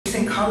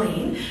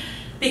Cauleen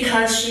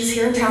because she's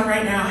here in town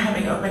right now,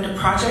 having opened a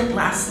project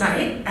last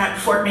night at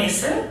Fort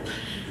Mason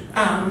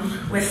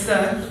with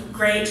the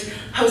great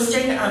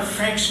hosting of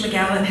Frank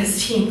Schmigel and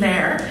his team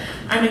there.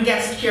 I'm a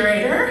guest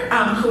curator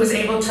who was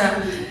able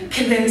to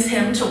convince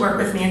him to work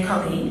with me and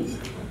Cauleen.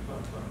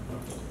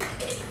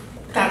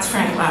 That's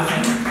Frank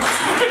laughing.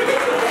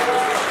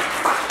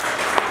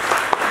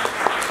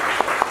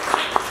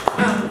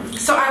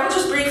 So I will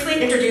just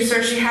briefly introduce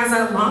her. She has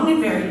a long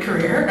and varied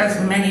career, as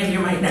many of you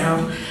might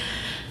know,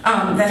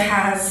 that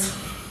has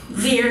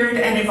veered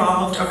and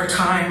evolved over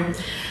time.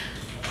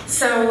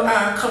 So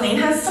Cauleen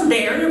has some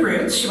Bay Area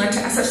roots. She went to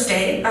SF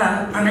State,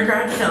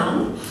 undergrad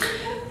film,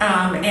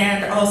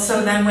 and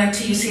also then went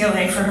to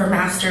UCLA for her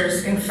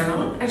master's in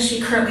film, and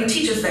she currently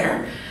teaches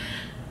there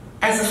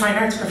as a fine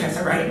arts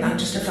professor, right? Not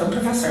just a film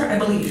professor, I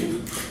believe.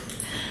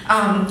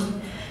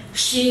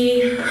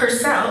 She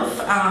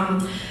herself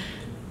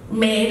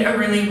made a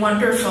really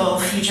wonderful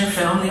feature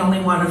film, the only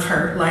one of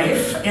her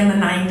life, in the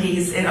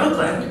 90s in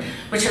Oakland,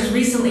 which has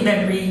recently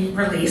been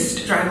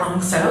re-released, Drive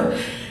Long So,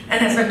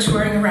 and has been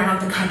touring around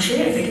the country.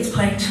 I think it's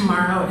playing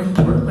tomorrow in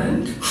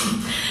Portland.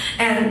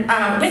 And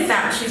with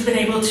that, she's been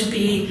able to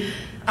be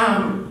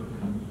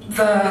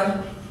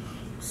the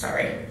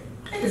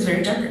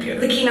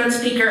keynote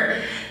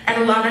speaker at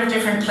a lot of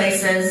different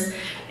places,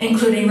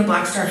 including the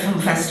Black Star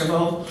Film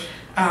Festival.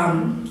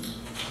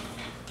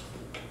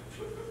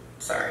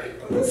 Sorry,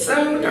 it's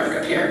so dark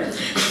up here.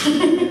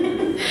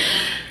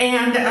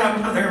 And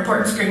other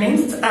important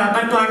screenings,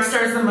 but Black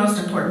Star is the most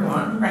important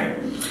one, right?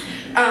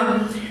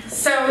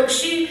 So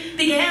she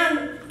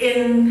began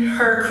in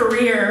her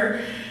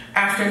career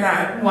after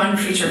that one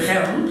feature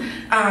film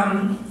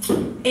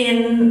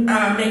in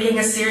making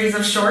a series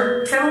of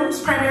short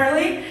films,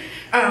 primarily,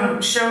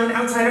 shown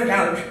outside of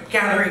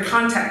gallery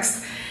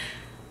context.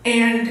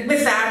 And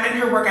with that and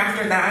her work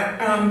after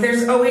that,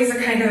 there's always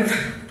a kind of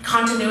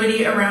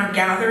continuity around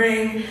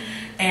gathering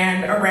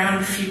and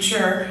around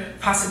future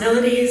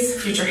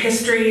possibilities, future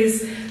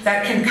histories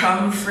that can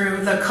come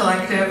through the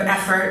collective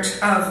effort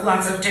of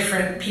lots of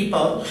different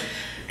people.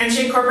 And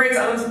she incorporates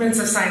elements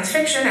of science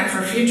fiction,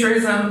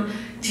 Afrofuturism,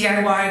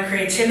 DIY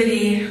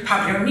creativity,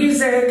 popular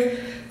music,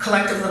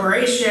 collective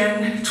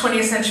liberation,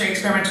 20th century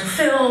experimental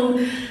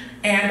film,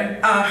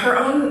 and her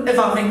own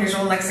evolving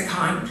visual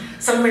lexicon,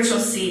 some of which you'll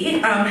see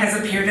has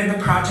appeared in the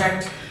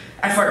project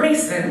at Fort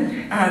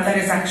Mason that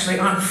is actually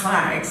on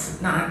flags,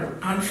 not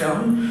on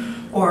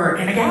film or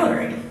in a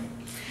gallery.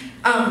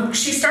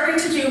 She started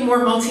to do more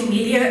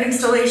multimedia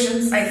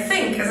installations, I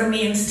think, as a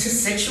means to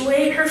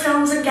situate her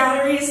films in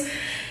galleries.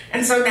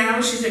 And so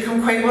now she's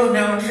become quite well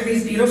known for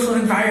these beautiful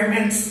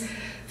environments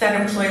that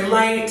employ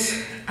light,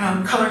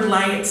 colored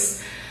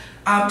lights,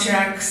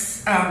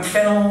 objects,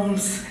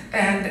 films,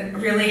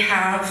 and really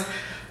have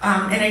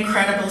an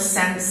incredible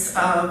sense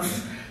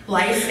of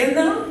life in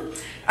them.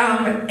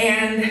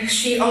 And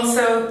she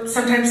also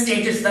sometimes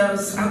stages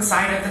those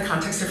outside of the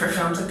context of her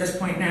films at this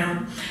point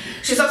now.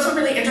 She's also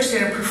really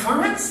interested in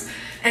performance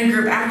and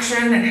group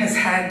action and has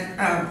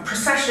had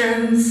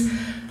processions,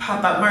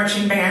 pop-up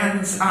marching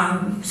bands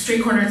on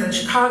street corners in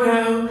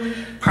Chicago,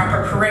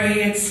 proper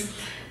parades,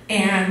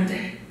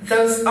 and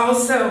those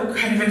also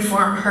kind of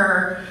inform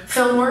her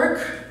film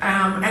work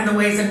and the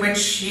ways in which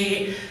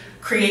she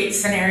creates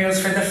scenarios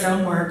for the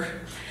film work.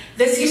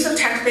 This use of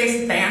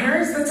text-based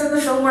banners that's in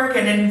the film work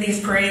and in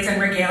these parades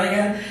and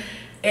regalia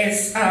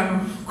is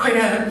quite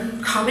a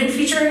common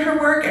feature in her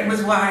work and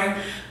was why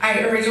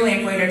I originally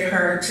invited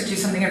her to do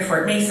something at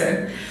Fort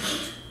Mason.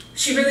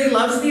 She really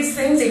loves these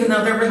things, even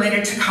though they're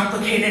related to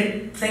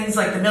complicated things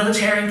like the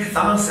military,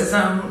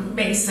 Catholicism,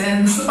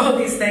 Masons, all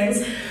these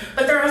things.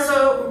 But they're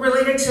also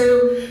related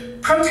to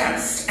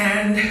protest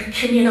and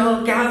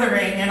communal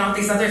gathering and all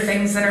these other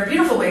things that are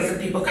beautiful ways of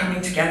people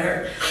coming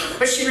together.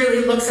 But she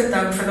really looks at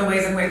them for the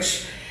ways in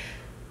which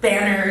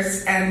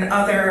banners and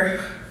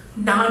other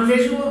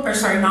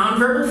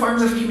non-verbal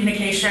forms of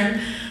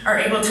communication are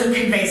able to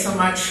convey so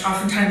much,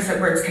 oftentimes, that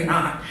words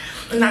cannot.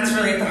 And that's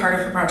really at the heart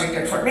of her project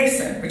at Fort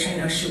Mason, which I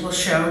know she will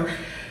show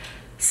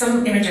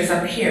some images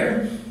of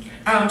here.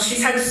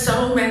 She's had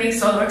so many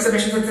solo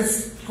exhibitions at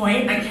this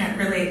point, I can't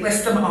really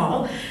list them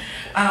all.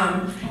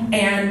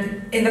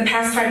 And in the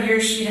past 5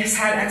 years, she has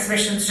had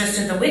exhibitions just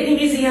in the Whitney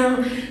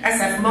Museum,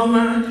 SF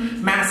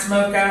MoMA,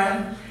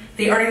 MassMoCA,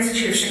 the Art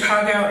Institute of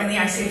Chicago, and the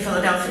ICA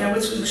Philadelphia,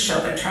 which was a show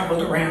that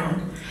traveled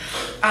around.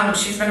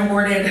 She's been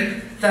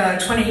awarded the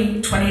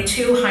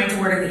 2022 Heinz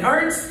Award in the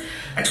Arts,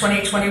 a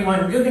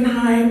 2021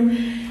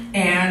 Guggenheim,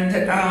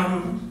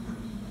 and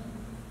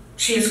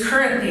she is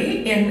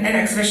currently in an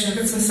exhibition at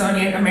the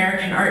Smithsonian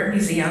American Art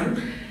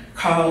Museum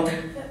called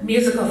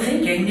Musical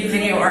Thinking, New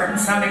Video Art and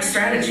Sonic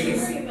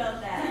Strategies. Sorry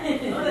about that.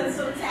 Oh, that's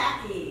so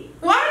tacky.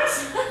 What?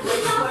 It's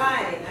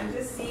fine. I'm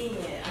just seeing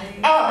it. I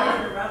didn't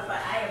to interrupt,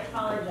 but I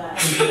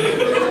apologize.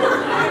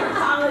 I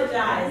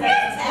apologize.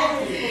 That's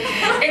tacky.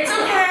 It's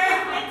okay.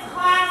 It's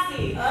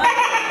classy.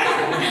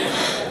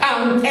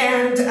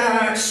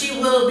 And she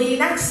will be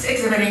next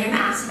exhibiting in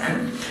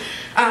Aspen.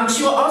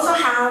 She will also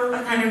have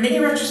a kind of mini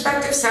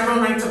retrospective, several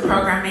nights of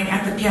programming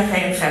at the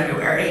PFA in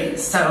February,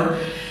 so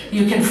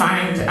you can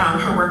find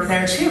her work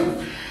there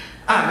too.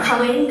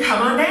 Cauleen,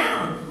 come on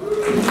down.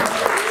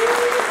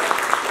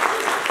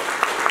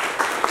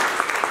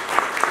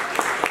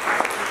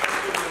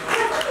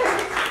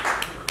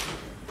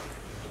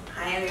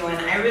 Hi everyone,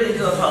 I really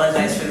do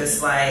apologize for this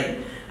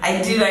slide.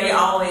 I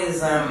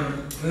always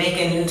make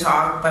a new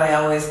talk, but I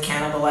always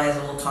cannibalize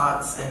old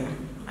talks,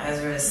 and I was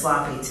really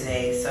sloppy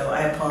today, so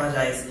I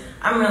apologize.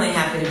 I'm really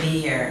happy to be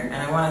here, and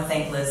I want to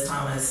thank Liz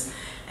Thomas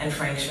and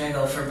Frank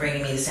Schmigel for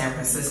bringing me to San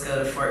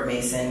Francisco to Fort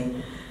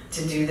Mason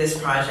to do this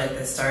project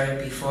that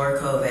started before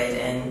COVID,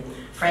 and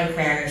Frank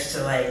managed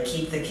to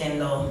keep the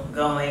Kindle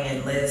going,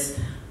 and Liz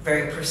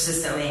very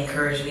persistently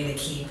encouraged me to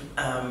keep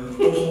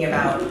thinking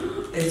about,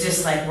 it's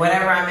just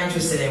whatever I'm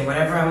interested in,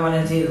 whatever I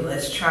want to do,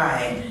 let's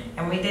try.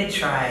 And we did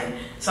try.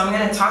 So I'm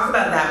going to talk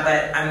about that,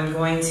 but I'm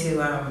going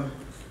to,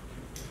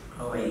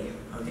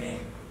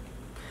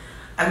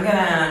 I'm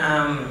going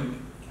to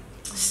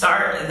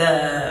start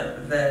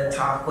the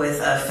talk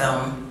with a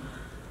film.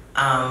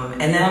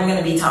 And then I'm going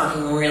to be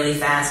talking really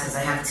fast because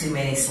I have too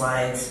many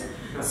slides.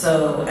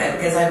 So,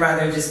 because I'd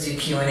rather just do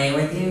Q&A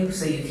with you,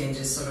 so you can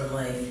just sort of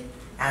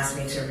ask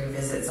me to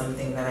revisit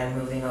something that I'm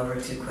moving over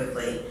too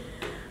quickly.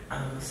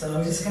 So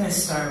I'm just going to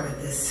start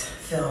with this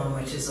film,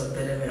 which is a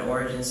bit of an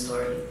origin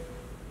story.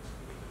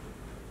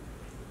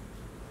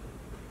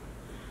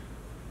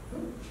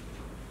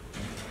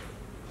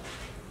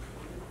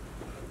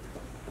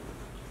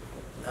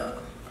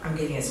 Oh, I'm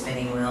getting a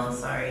spinning wheel,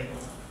 sorry.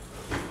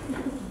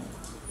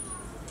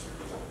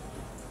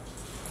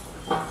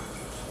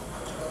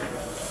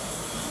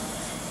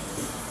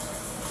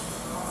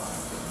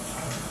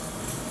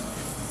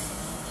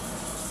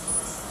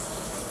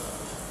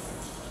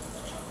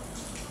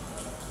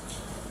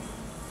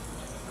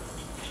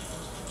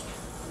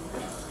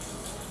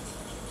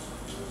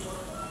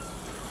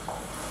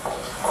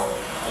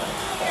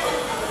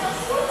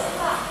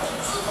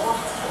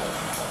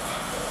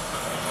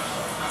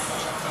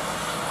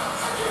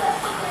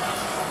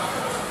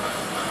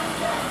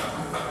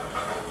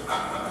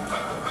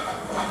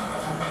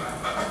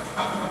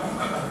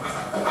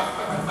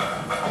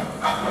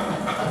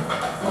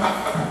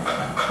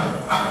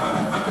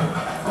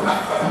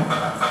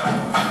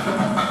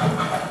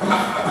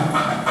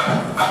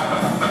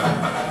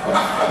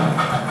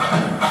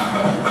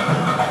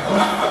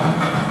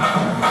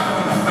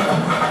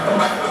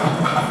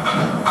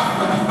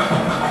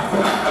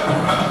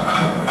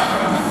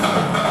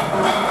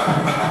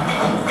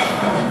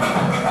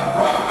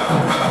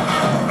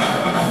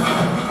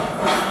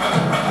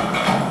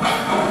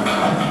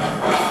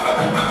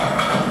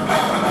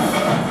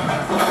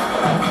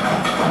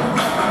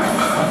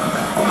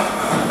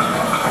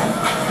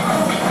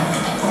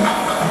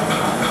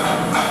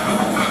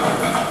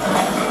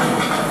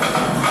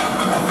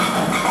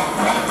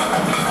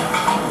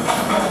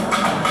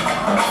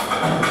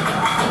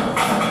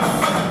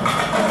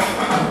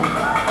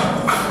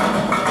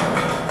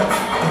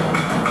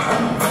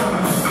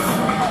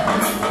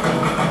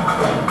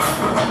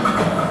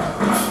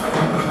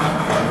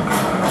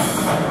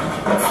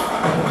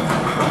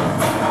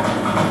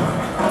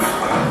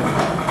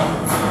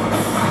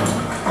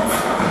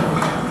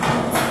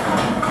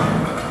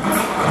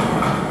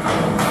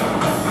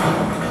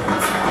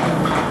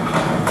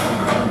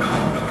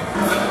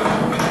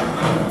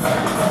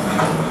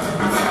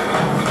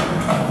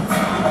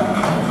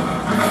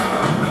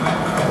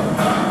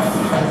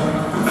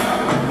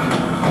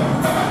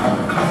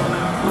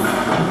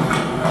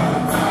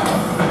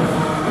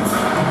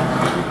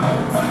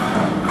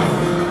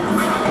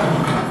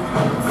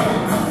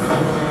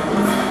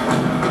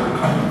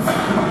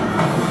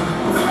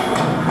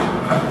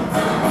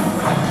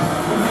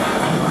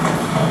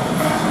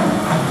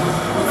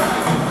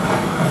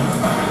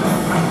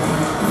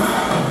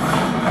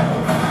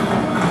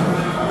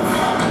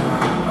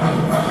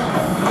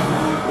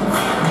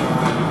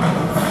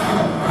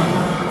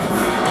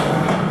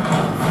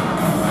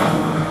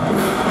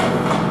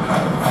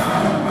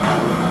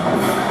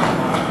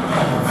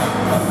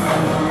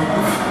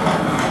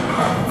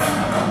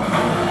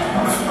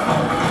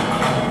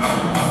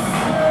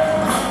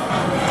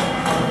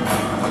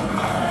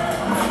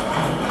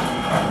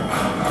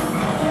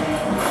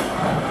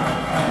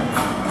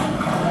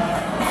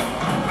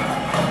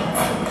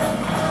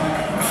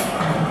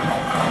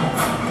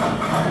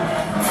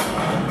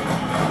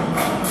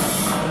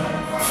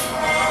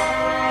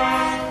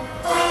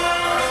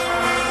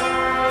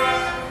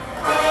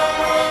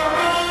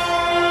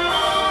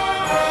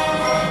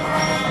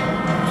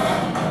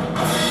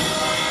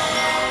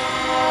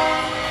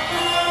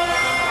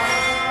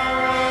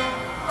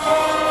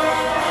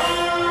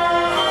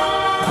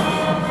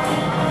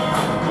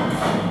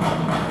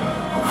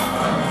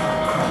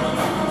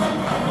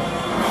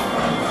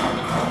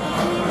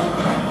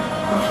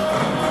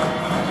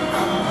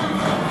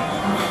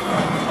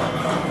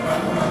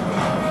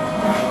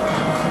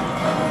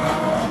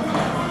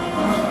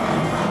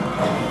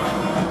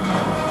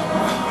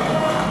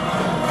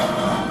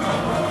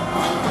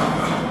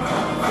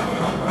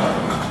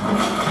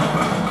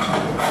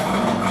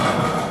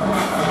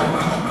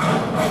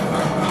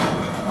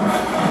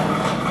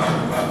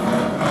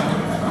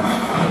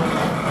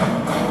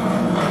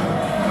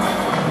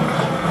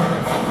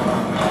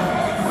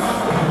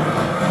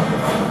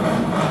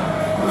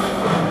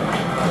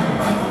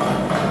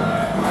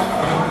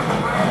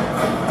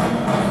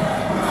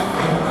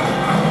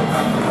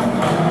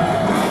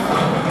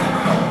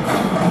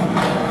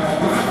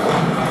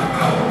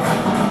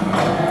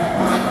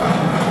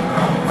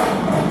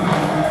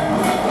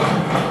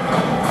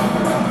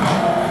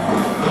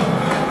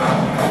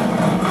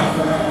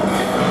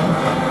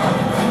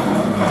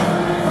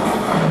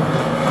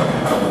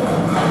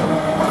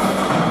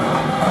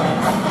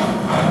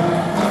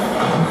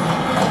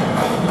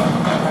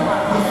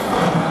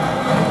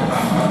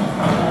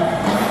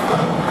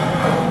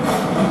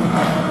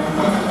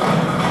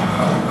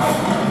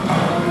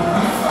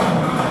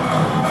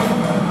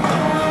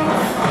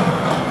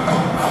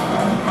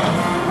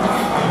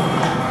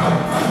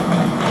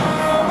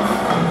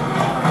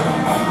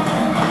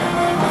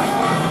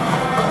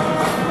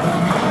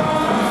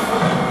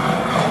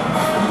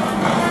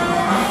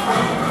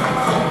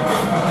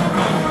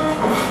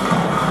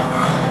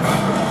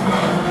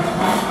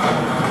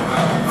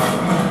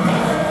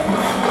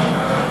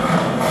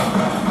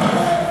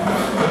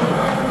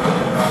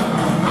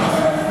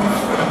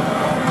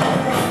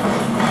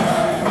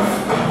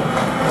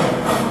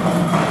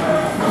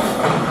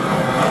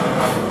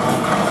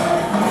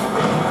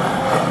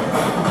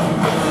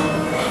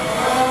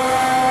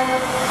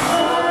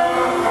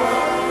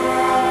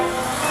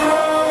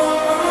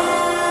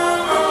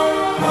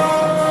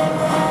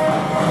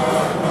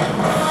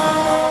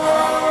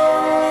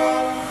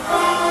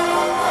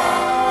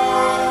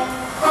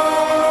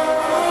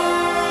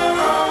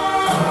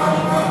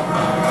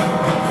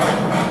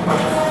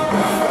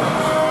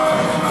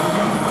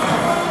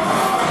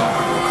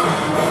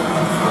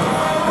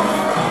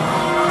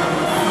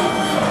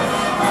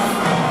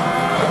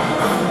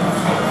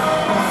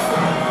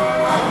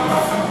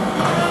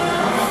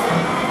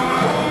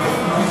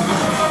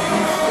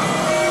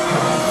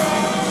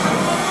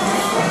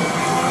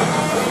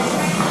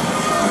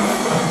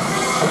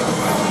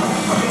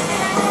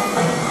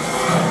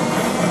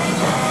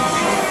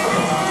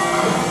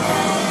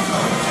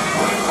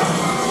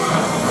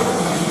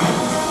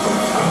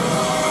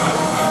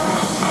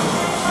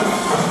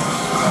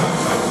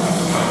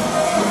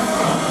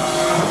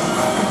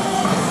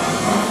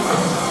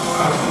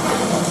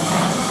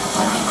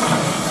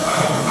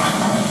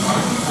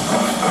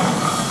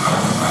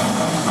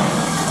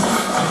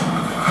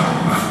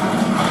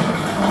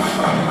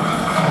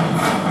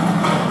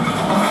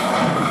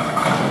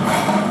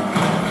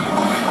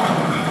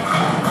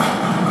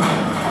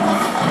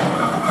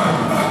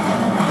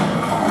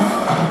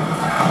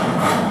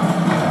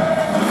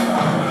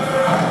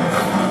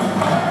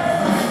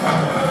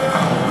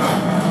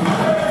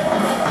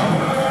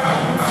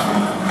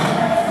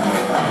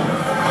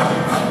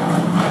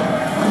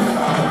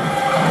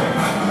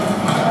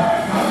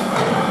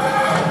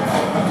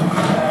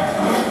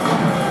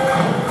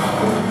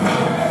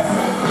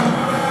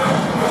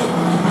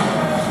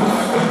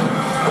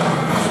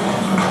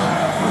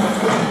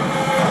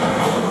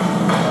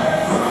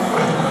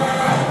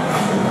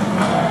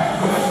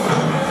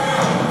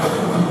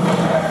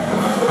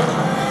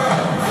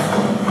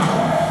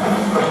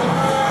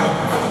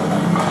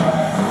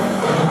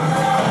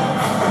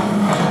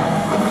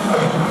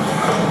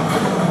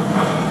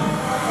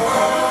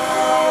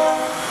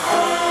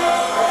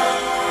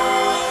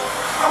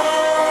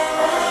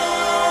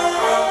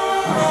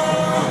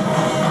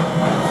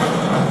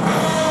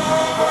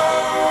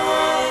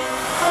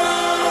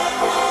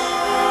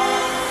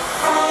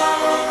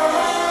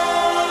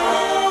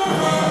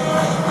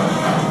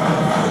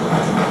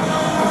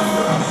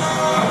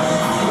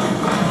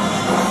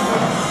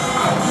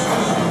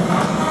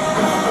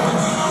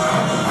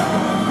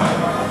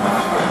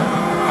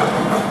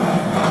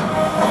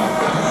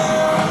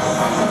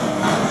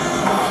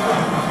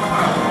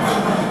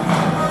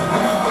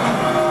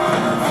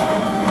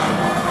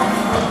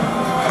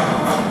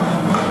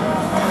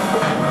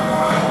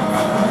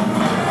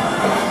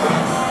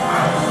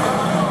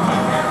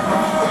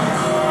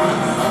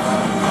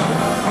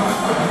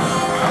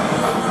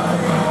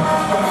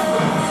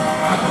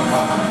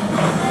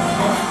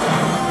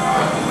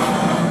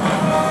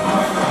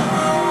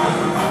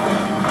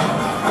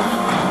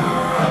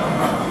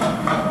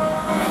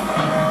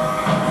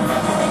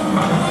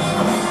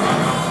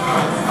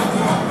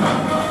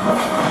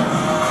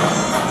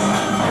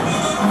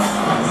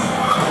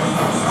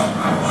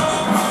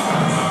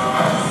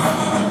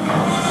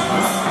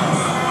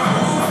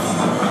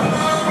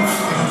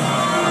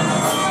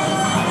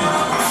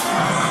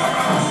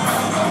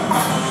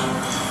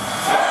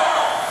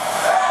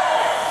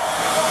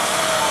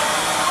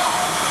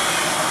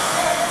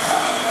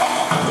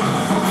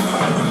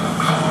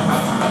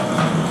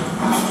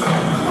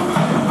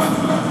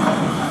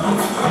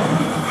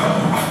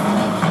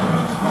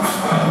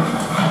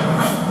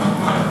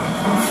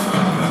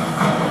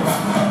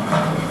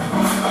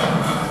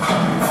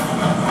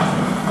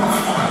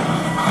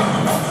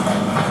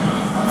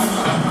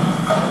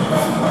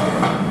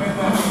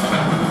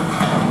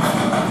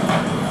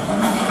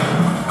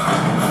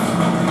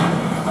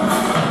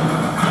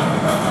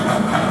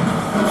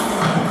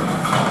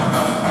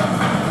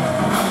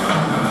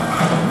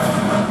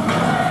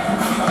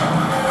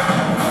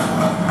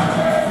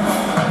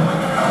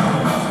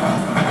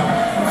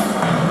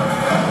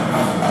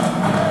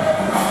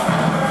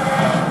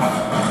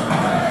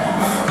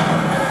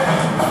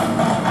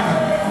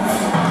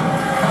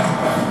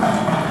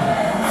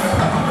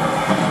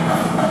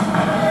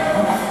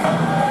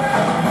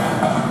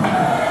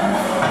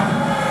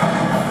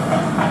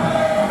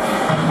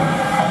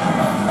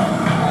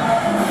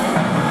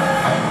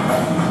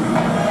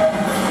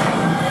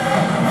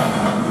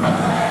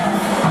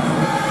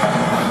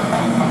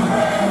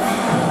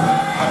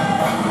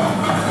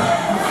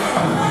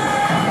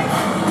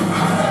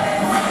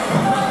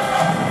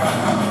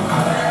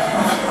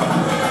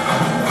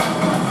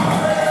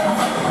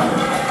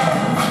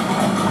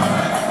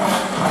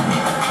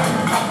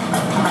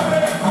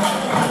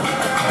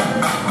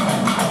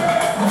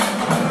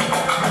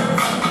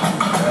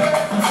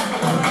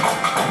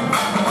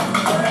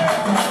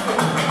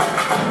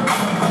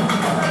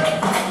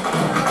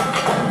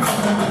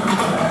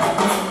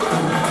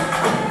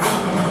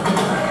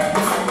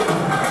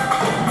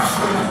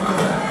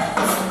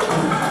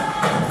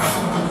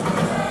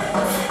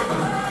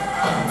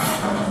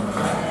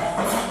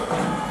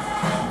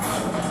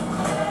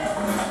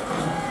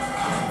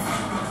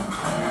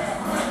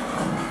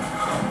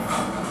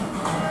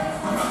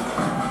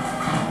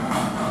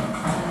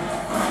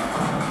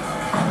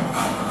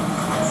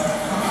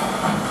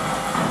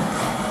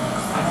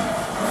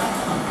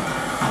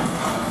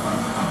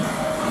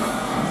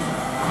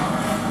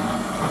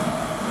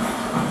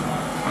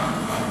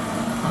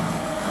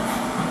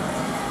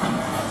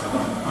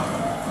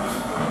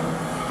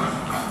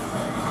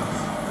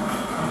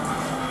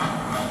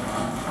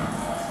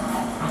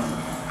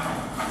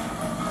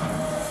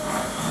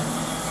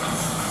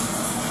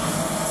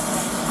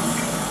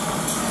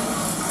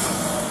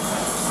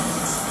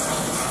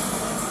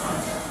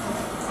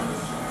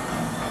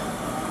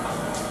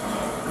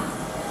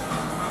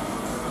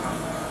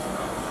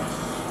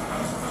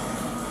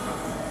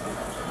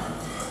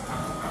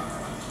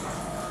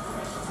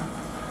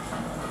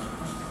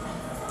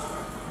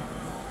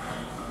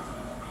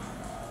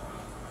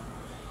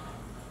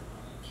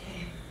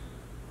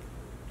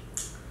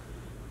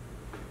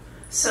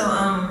 So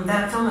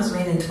that film was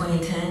made in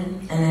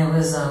 2010, and it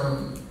was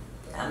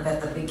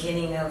at the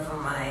beginning of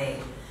my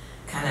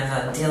kind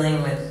of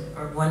dealing with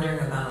or wondering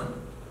about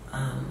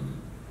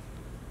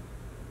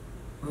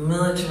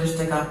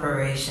militaristic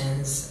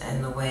operations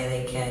and the way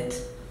they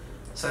get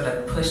sort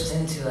of pushed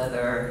into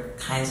other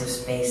kinds of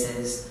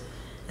spaces,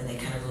 and they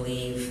kind of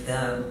leave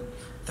the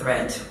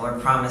threat or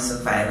promise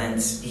of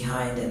violence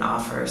behind and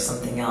offer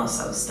something else.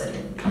 I was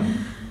studying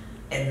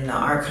in the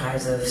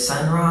archives of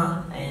Sun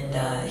Ra,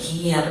 and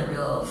he had a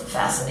real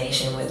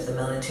fascination with the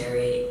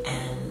military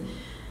and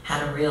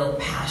had a real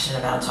passion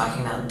about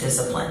talking about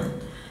discipline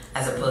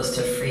as opposed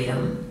to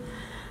freedom.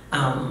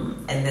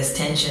 And this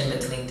tension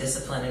between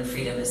discipline and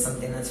freedom is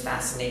something that's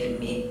fascinated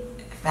me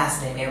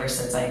ever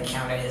since I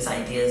encountered his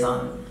ideas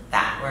on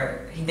that,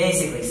 where he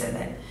basically said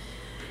that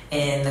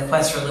in the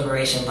quest for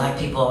liberation, Black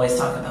people always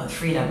talk about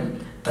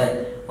freedom,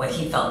 but what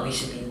he felt we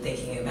should be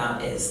thinking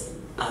about is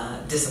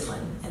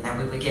discipline, and that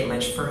we would get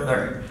much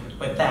further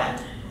with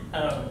that.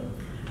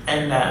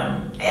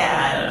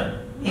 Yeah,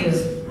 he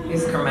was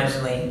a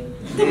curmudgeonly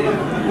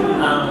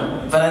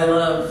dude.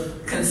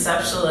 But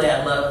conceptually,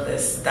 I love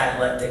this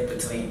dialectic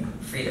between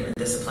freedom and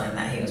discipline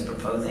that he was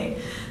proposing.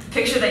 The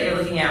picture that you're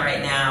looking at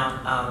right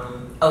now,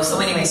 so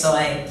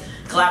I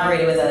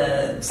collaborated with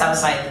a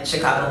Southside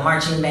Chicago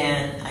marching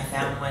band. I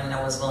found one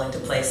that was willing to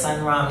play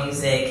Sun Ra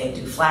music and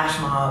do flash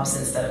mobs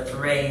instead of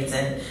parades,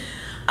 and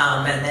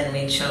then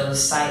we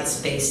chose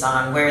sites based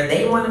on where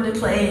they wanted to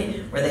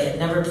play, where they had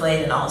never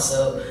played, and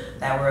also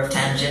that were of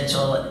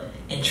tangential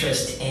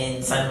interest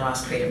in Sun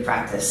Ra's creative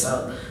practice.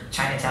 So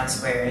Chinatown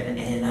Square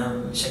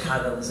in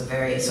Chicago was a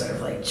very sort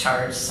of like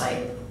charged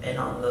site in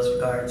all of those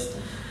regards.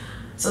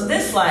 So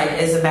this slide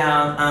is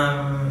about,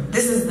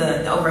 this is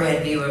the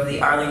overhead view of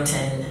the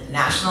Arlington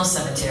National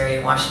Cemetery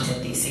in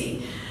Washington,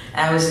 D.C.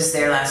 I was just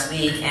there last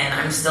week, and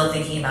I'm still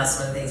thinking about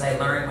some of the things I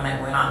learned when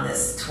I went on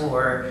this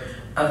tour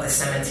of the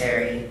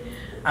cemetery.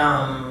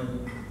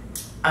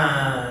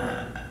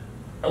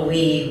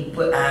 We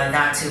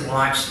got to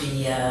watch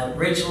the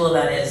ritual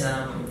that is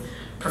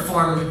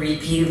performed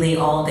repeatedly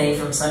all day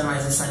from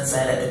sunrise to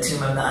sunset at the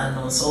Tomb of the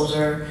Unknown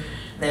Soldier.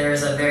 There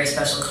is a very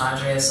special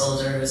cadre of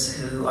soldiers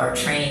who are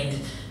trained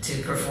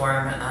to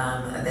perform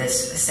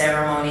this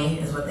ceremony,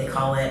 is what they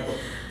call it,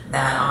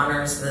 that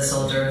honors the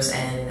soldiers,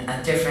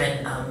 and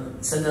different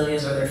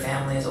civilians or their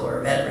families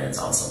or veterans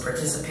also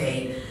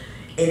participate.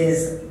 It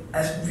is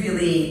a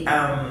really,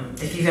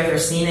 if you've ever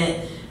seen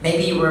it,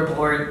 maybe you were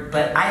bored,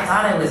 but I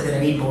thought I was going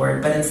to be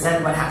bored, but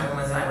instead what happened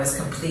was I was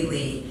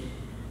completely,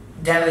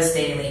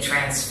 devastatingly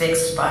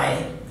transfixed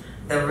by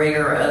the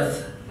rigor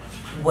of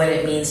what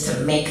it means to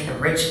make a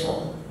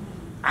ritual.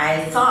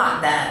 I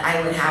thought that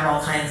I would have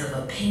all kinds of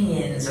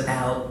opinions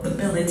about the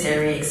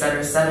military, et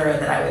cetera,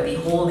 that I would be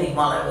holding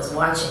while I was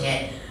watching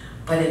it,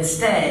 but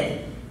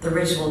instead, the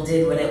ritual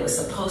did what it was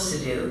supposed to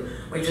do,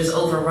 which was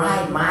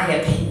override my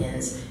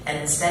opinions and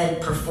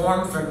instead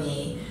perform for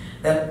me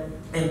the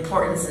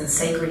importance and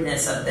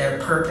sacredness of their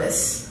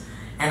purpose.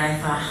 And I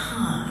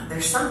thought,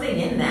 there's something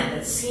in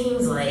that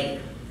seems like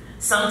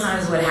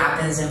sometimes what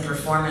happens in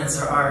performance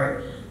or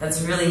art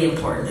that's really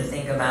important to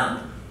think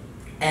about.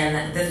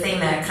 And the thing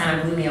that kind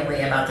of blew me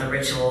away about the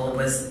ritual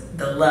was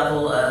the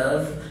level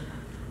of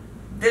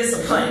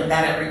discipline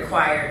that it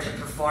required to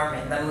perform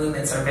it. The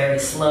movements are very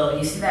slow.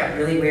 You see that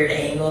really weird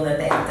angle that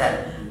they have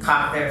to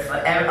cock their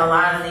foot. A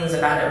lot of things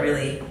about it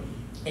really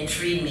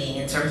intrigued me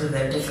in terms of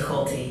their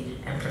difficulty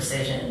and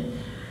precision,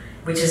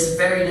 which is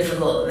very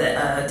difficult,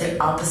 the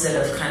opposite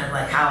of kind of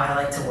like how I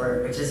like to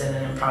work, which is in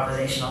an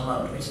improvisational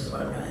mode, which is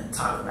what I'm going to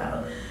talk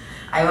about.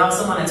 I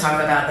also want to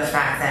talk about the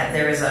fact that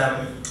there is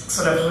a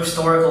sort of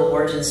historical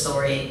origin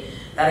story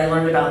that I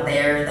learned about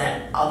there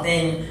that I'll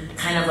then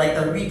kind of like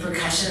the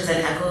repercussions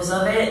and echoes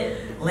of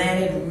it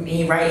landed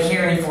me right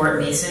here in Fort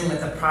Mason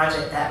with a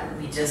project that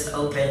we just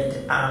opened.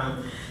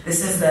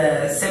 This is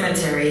the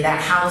cemetery. That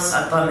house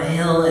up on the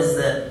hill is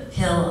the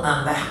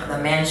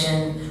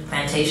mansion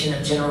plantation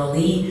of General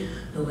Lee,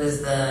 who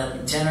was the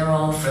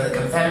general for the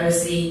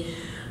Confederacy.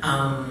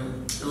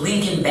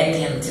 Lincoln begged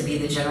him to be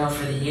the general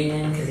for the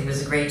Union because he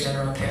was a great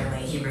general.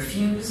 Apparently, he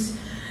refused.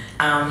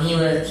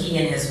 He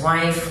and his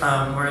wife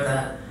were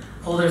the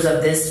holders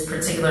of this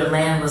particular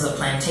land. Was a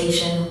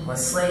plantation,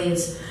 was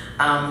slaves.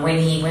 When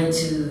he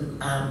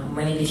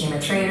became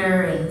a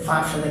trader and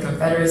fought for the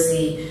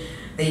Confederacy,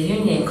 the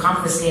Union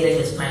confiscated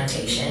his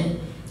plantation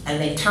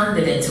and they turned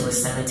it into a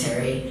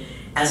cemetery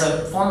as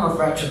a form of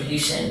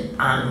retribution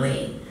on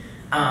Lee.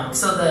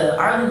 So the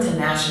Arlington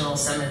National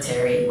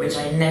Cemetery, which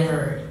I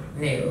never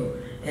knew,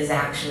 is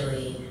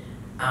actually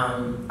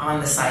on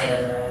the site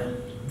of a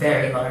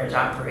very large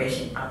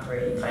operating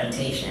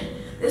plantation.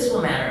 This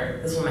will matter.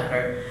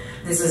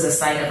 This is a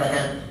site of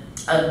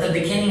like the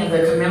beginning of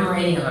the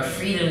commemorating of a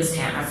freedman's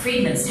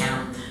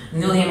town.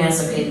 Newly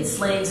emancipated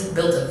slaves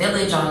built a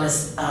village on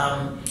this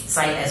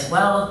site as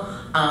well.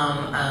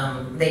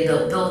 They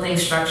built building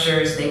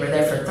structures. They were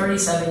there for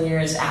 37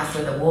 years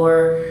after the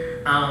war.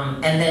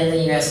 And then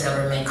the U.S.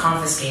 government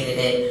confiscated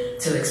it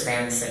to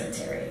expand the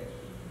cemetery.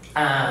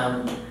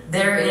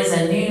 There is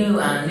a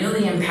new,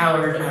 newly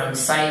empowered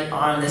site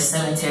on the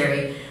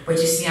cemetery. What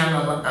you see on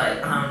the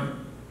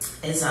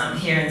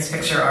here in this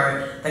picture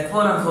are the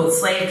quote-unquote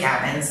slave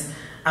cabins.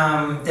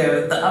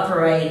 The upper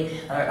right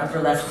or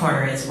upper left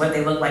corner is what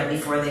they looked like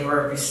before they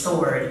were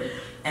restored.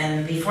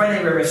 And before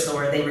they were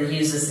restored, they were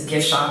used as the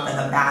gift shop and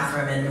the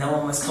bathroom, and no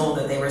one was told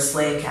that they were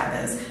slave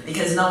cabins,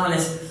 because no one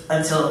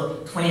until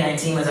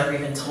 2019 was ever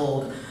even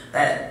told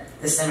that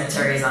the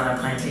cemetery is on a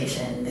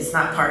plantation. It's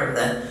not part of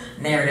the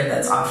narrative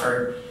that's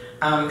offered.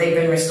 They've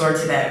been restored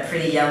to that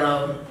pretty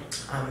yellow,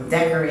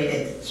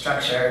 decorated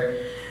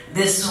structure.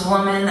 This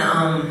woman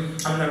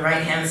on the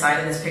right-hand side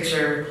in this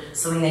picture,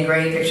 Selena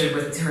Gray, pictured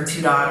with her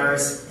 2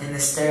 daughters in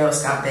this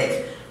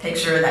stereoscopic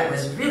picture that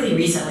was really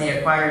recently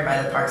acquired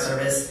by the Park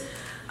Service.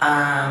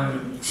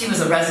 She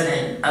was a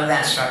resident of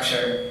that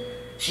structure.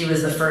 She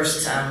was the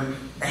first,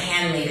 the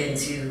handmaiden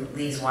to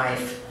Lee's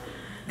wife.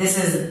 This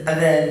is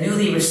the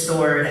newly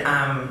restored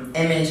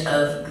image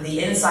of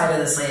the inside of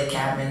the slave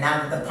cabin,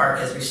 now that the park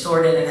has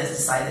restored it and has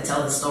decided to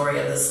tell the story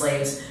of the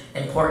slaves'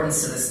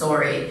 importance to the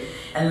story.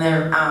 And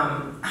they're,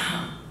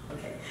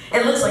 okay.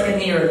 It looks like a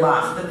New York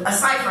loft, but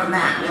aside from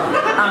that,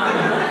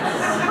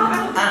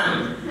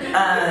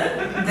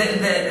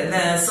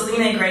 the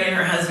Selena Gray and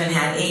her husband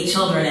had 8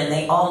 children, and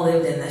they all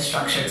lived in this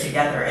structure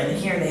together. And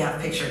here they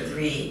have picture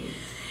 3.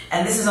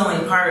 And this is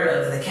only part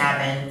of the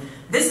cabin.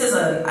 This is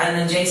an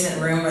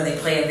adjacent room where they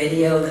play a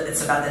video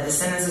that's about the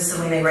descendants of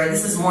Selena Gray.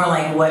 This is more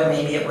like what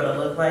maybe it would have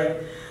looked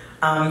like.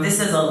 This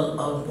is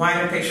a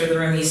wider picture of the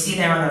room. You see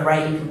there on the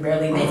right, you can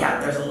barely make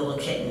out there's a little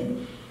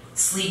kitten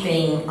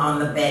sleeping on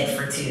the bed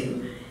for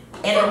 2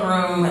 in a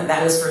room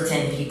that was for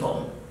 10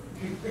 people.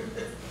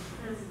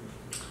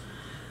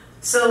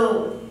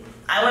 So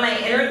when I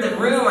entered the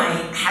room, I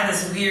had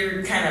this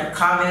weird kind of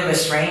cognitive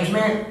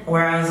estrangement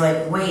where I was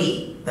like,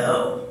 wait,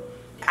 though.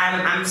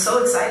 I'm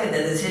so excited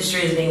that this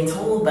history is being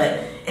told, but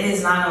it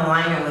is not in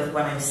alignment with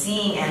what I'm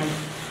seeing. And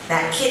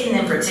that kitten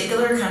in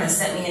particular kind of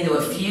sent me into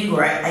a fugue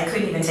where I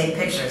couldn't even take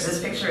pictures. This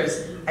picture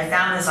is, I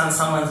found this on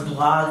someone's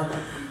blog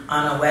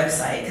on a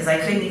website, because I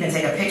couldn't even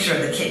take a picture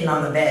of the kitten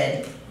on the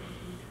bed.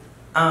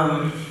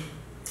 And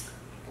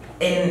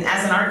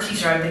as an art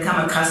teacher, I've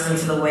become accustomed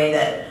to the way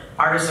that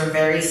artists are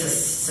very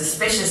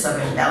suspicious of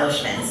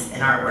embellishments in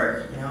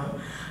artwork, you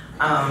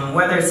know?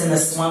 Whether it's in the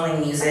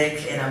swelling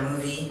music in a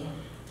movie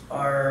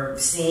or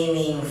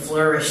seeming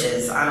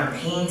flourishes on a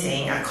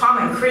painting, a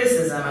common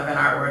criticism of an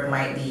artwork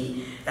might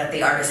be that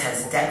the artist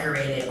has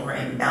decorated or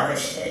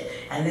embellished it.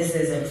 And this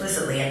is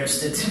implicitly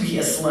understood to be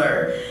a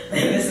slur. And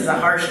this is a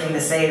harsh thing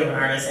to say to an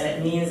artist, and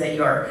it means that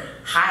you are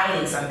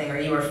hiding something or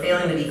you are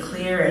failing to be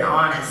clear and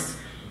honest.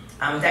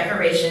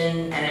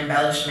 Decoration and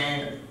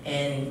embellishment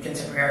in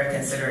contemporary art are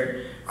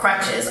considered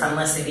crutches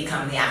unless they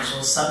become the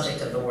actual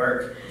subject of the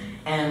work.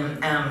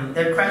 And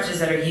they're crutches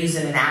that are used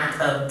in an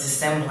act of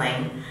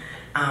dissembling.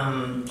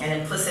 And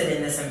implicit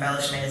in this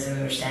embellishment is an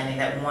understanding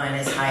that one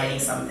is hiding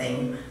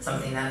something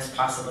that is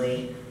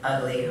possibly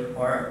ugly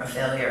or a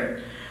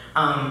failure.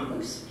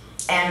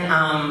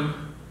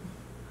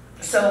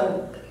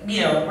 So,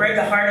 you know, we're at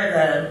the heart of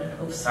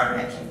the, oops, sorry,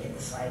 I can't get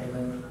the slide to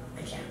move.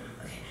 I can't,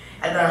 okay.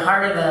 At the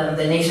heart of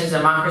the nation's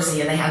democracy,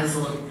 and they have this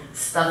little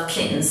stuffed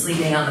kitten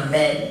sleeping on the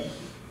bed.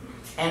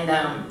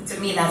 And to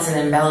me, that's an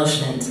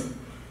embellishment.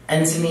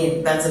 And to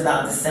me, that's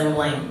about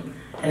dissembling.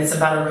 And it's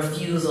about a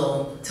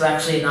refusal to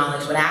actually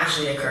acknowledge what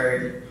actually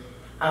occurred.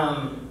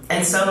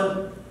 And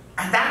so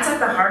that's at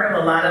the heart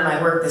of a lot of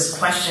my work, this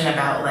question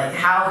about like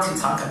how to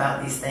talk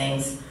about these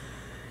things.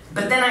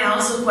 But then I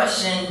also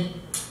question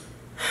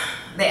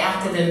the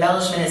act of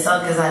embellishment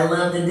itself, because I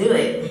love to do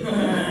it.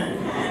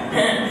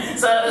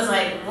 So I was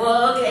like,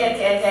 well,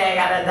 okay, I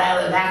gotta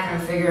dial it back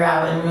and figure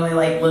out and really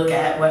like look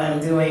at what I'm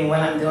doing,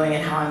 when I'm doing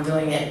it, how I'm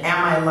doing it.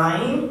 Am I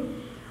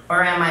lying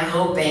or am I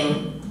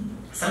hoping?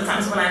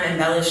 Sometimes when I'm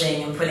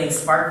embellishing and putting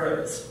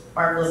sparkles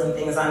and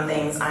things on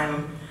things,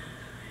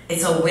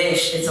 it's a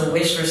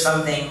wish for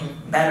something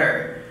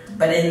better.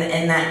 But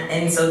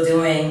in so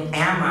doing,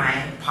 am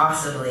I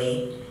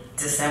possibly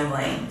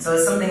dissembling? So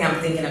it's something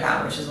I'm thinking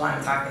about, which is why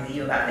I'm talking to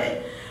you about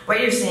it.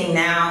 What you're seeing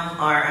now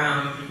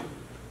are,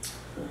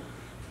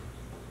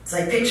 it's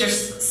like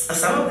pictures,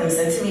 some of them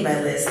sent to me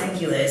by Liz, thank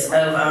you Liz,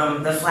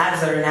 of the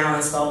flags that are now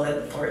installed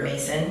at Fort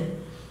Mason.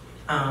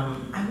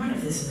 I wonder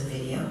if this is a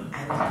video.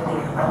 I was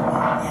putting it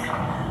on.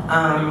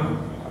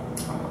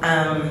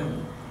 Yeah.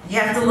 You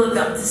have to look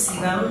up to see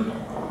them.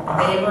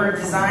 They were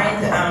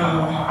designed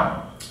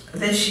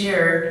this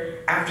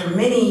year after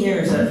many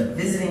years of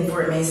visiting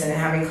Fort Mason and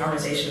having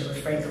conversations with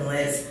Frank and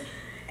Liz.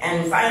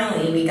 And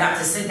finally, we got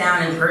to sit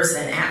down in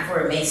person at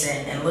Fort Mason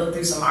and look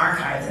through some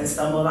archives and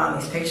stumbled on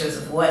these pictures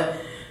of what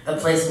the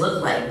place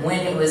looked like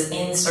when it was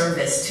in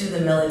service to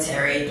the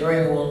military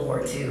during World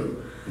War II.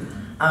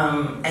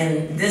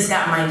 And this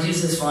got my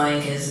juices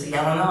flowing because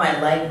y'all know I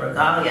like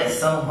regalia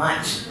so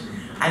much.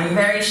 I'm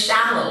very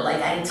shallow.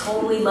 Like, I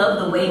totally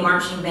love the way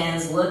marching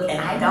bands look, and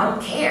I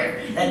don't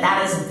care that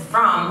that is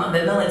from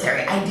the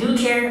military. I do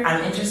care,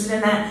 I'm interested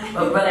in that,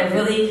 but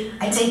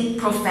I take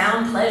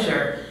profound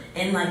pleasure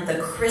in like the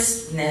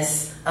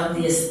crispness of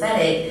the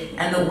aesthetic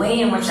and the way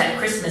in which that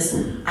crispness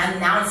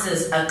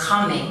announces a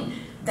coming.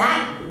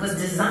 That was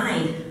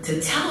designed to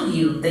tell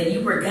you that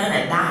you were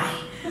gonna die.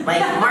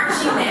 Like,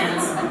 marching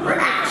bands were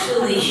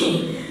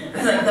actually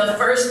like the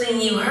first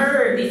thing you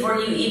heard before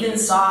you even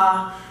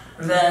saw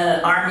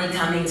the army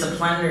coming to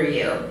plunder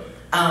you.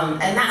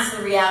 And that's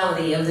the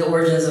reality of the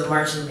origins of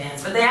marching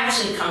bands. But they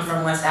actually come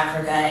from West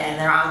Africa, and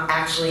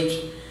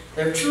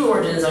their true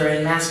origins are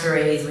in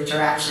masquerades, which are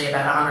actually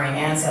about honoring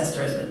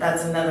ancestors, but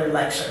that's another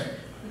lecture.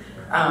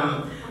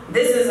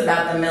 This is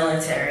about the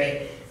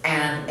military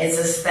and its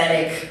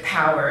aesthetic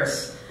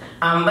powers.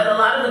 But a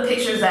lot of the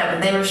pictures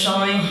that they were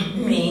showing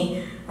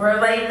me were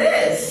like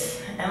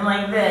this, and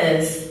like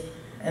this,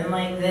 and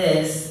like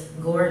this,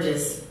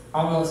 gorgeous,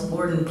 almost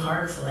Gordon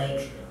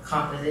Parks-like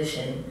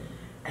composition,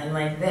 and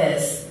like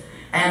this.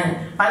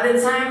 And by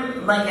the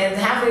time, like at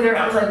halfway there,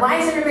 I was like, why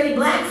is everybody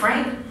black,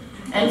 Frank?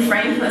 And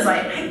Frank was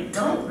like, I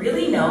don't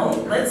really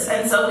know.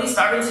 And so we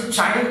started to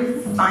try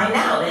and find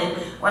out. And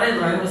what I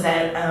learned was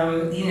that,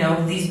 you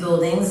know, these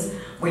buildings,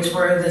 which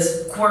were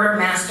this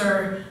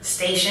quartermaster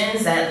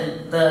stations,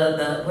 that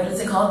what is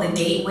it called? The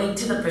gateway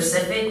to the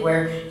Pacific,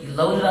 where you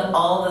loaded up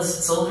all the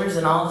soldiers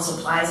and all the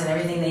supplies and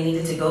everything they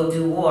needed to go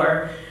do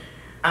war.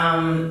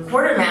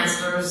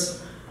 Quartermasters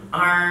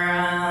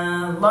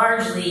are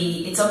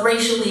largely, it's a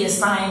racially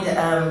assigned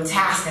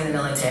task in the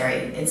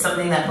military. It's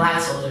something that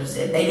black soldiers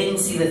did. They didn't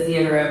see the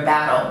theater of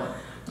battle.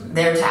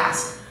 Their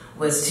task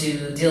was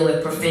to deal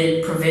with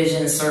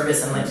provision,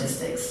 service, and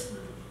logistics.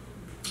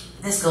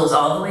 This goes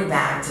all the way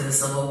back to the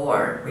Civil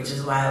War, which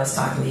is why I was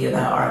talking to you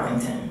about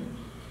Arlington.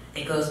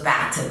 It goes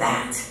back to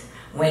that.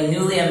 When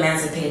newly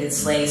emancipated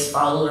slaves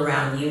followed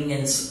around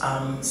Union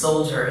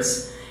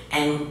soldiers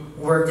and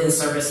worked in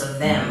service of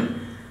them,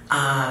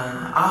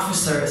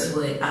 officers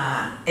would,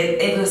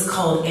 it was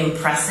called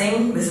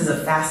impressing, this is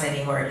a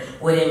fascinating word,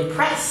 would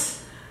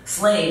impress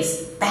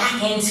slaves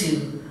back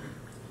into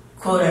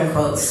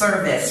quote-unquote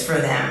service for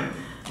them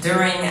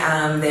during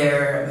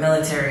their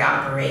military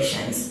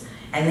operations.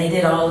 And they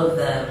did all of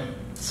the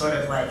sort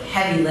of like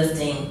heavy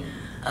lifting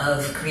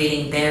of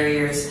creating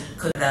barriers,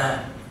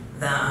 the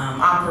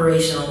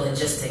operational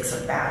logistics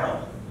of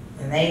battle.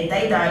 And they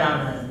died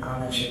on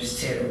the troops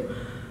too.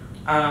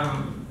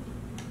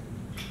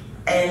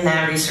 In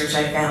that research,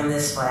 I found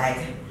this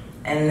flag,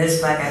 and this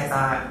flag I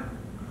thought,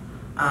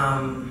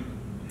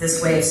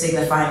 this way of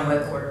signifying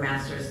what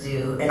quartermasters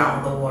do in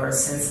all the wars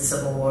since the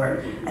Civil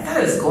War, I thought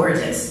it was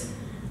gorgeous.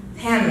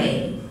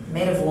 Handmade,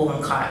 made of wool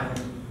and cotton.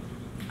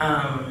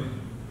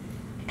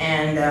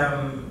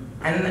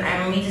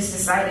 And we just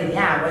decided,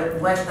 yeah,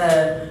 what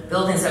the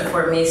buildings at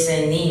Fort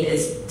Mason need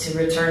is to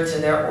return to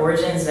their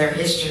origins, their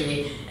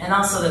history, and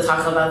also to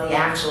talk about the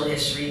actual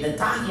history, the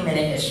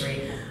documented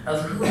history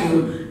of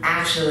who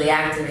actually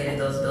activated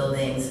those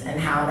buildings and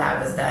how that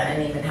was done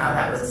and even how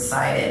that was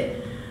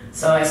decided.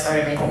 So I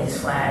started making these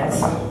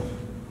flags,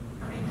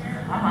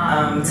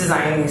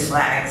 designing these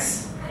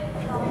flags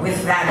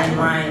with that in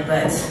mind,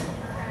 but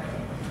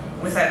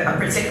with a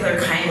particular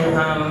kind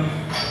of,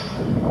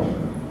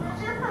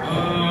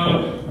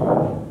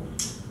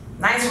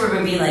 nice word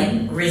would be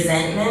like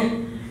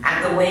resentment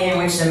at the way in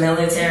which the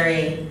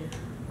military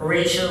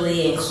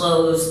racially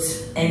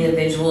enclosed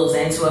individuals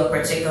into a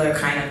particular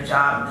kind of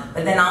job,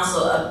 but then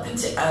also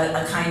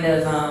a kind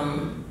of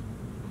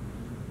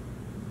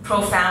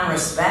profound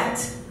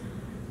respect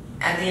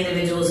at the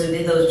individuals who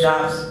did those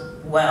jobs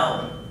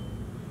well.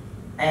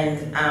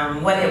 And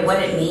what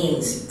it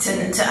means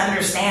to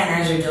understand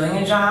as you're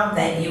doing a job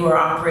that you are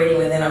operating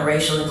within a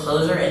racial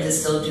enclosure and to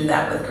still do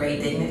that with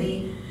great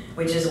dignity,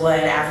 which is what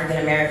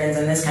African Americans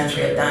in this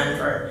country have done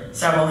for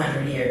several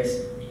hundred years.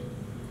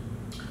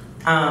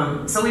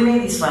 So we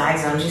made these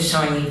flags, and I'm just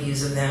showing you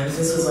views of them.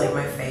 This was like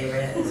my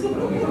favorite.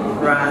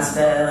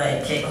 Rasta,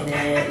 like kicking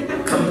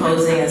it,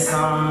 composing a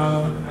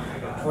song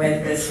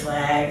with this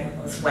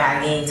flag, this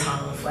wagging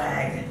tongue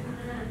flag.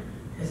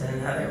 Here's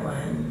another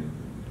one.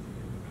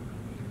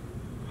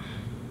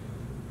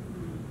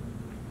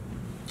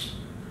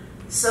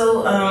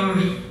 So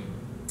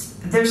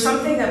there's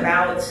something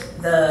about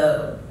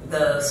the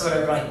sort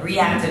of like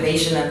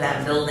reactivation of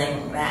that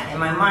building that in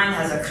my mind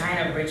has a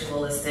kind of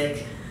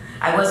ritualistic.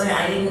 I wasn't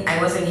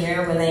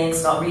here when they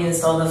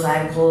reinstalled the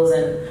flagpoles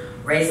and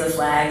raised the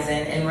flags,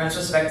 and in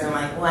retrospect I'm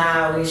like,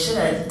 wow, we should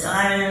have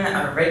done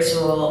a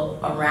ritual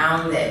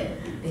around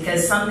it,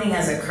 because something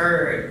has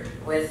occurred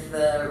with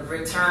the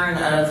return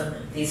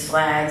of these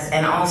flags,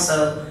 and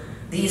also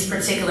these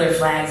particular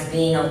flags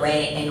being a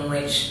way in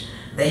which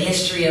the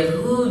history of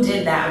who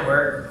did that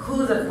work,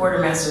 who the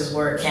quartermasters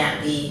were,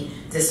 can't be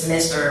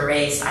dismissed or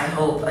erased, I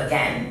hope,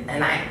 again.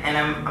 And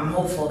I'm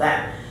hopeful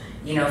that,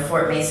 you know,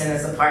 Fort Mason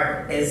as a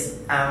park is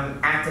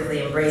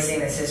actively embracing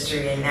this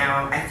history, and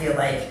now I feel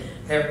like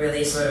they're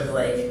really sort of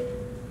like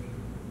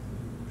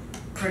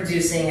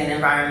producing an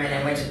environment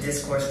in which a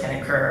discourse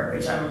can occur,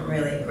 which I'm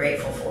really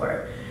grateful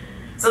for.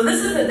 So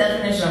this is the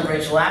definition of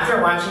ritual.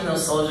 After watching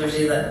those soldiers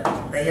do the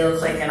heel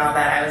click and all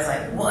that, I was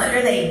like, what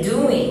are they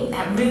doing?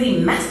 That really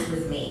messed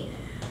with me.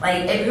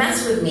 Like, it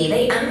messed with me.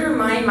 They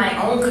undermine my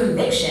own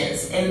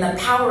convictions in the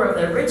power of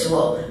their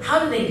ritual. How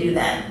do they do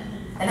that?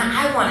 And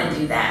I want to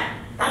do that.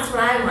 That's what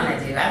I want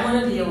to do. I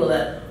want to be able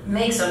to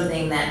make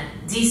something that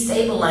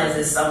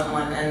destabilizes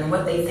someone and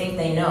what they think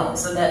they know,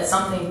 so that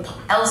something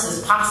else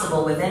is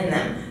possible within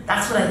them.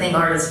 That's what I think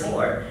art is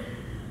for.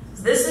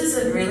 This is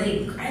a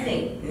really, I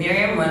think,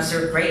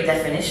 Merriam-Webster great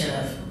definition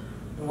of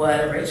what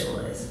a ritual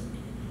is.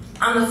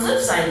 On the flip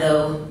side,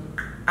 though,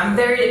 I'm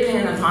very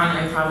dependent upon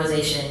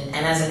improvisation,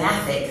 and as an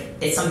ethic,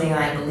 it's something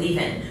that I believe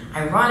in.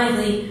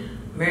 Ironically,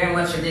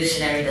 Merriam-Webster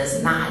Dictionary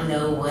does not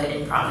know what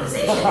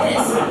improvisation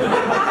is.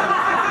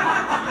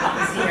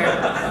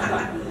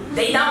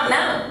 They don't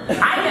know.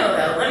 I know,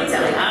 though. Let me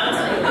tell you. I'll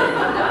tell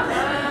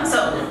you. So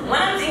when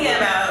I'm thinking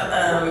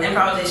about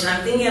improvisation,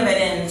 I'm thinking of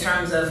it in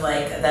terms of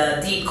like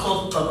the deep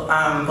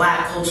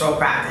Black cultural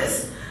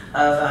practice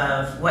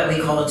of what we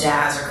call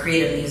jazz or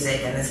creative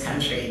music in this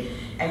country.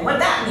 And what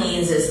that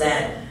means is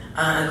that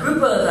a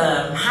group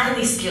of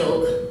highly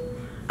skilled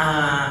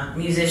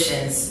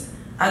musicians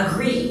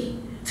agree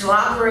to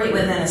operate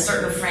within a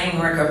certain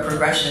framework of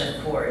progression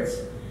of chords.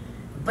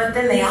 But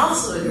then they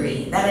also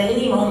agree that at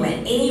any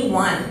moment, any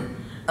one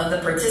of the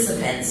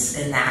participants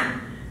in that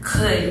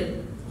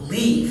could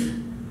leave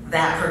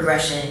that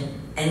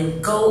progression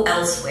and go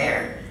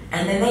elsewhere.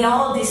 And then they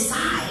all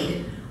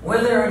decide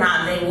whether or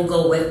not they will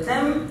go with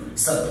them,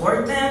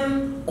 support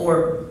them,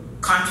 or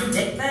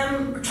contradict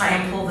them, or try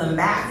and pull them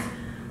back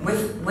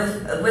with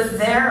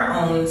their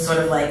own sort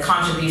of like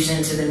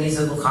contribution to the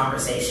musical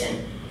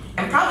conversation.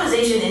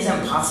 Improvisation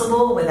isn't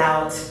possible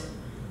without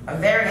a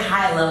very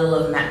high level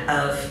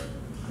of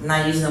I'm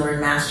not using the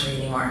word mastery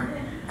anymore.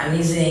 I'm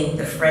using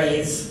the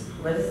phrase,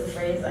 what is the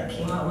phrase I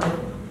came up with?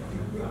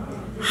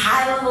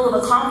 High level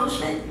of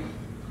accomplishment.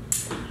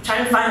 I'm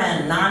trying to find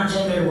a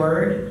non-gendered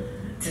word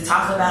to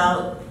talk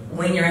about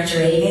when you're at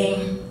your A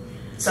game.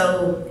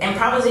 So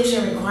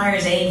improvisation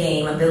requires A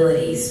game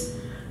abilities.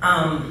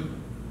 And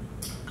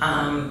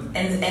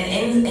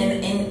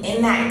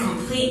in that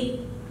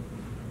complete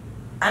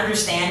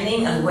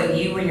understanding of what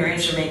you and your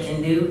instrument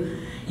can do,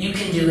 you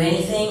can do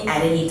anything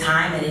at any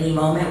time, at any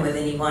moment, with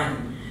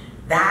anyone.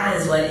 That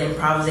is what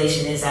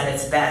improvisation is at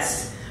its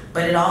best.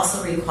 But it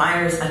also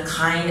requires a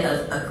kind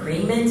of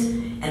agreement,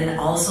 and it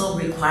also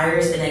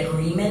requires an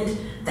agreement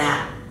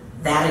that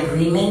that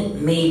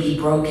agreement may be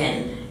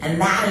broken. And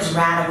that is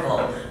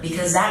radical,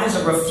 because that is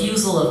a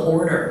refusal of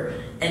order.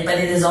 But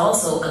it is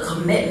also a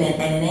commitment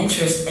and an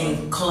interest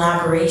in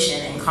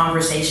collaboration and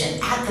conversation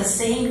at the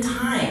same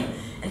time.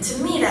 And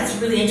to me, that's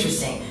really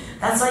interesting.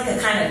 That's like a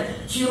kind of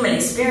human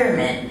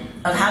experiment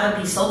of how to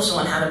be social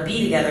and how to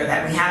be together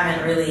that we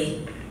haven't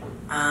really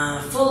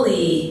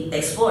fully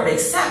explored,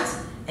 except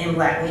in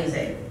Black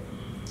music.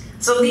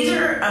 So these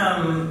are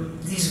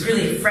these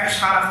really fresh,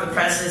 hot off the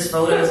presses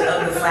photos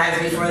of the flags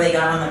before they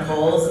got on the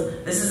poles.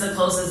 This is the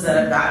closest that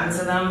I've gotten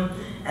to them.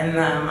 And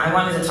I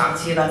wanted to talk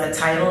to you about the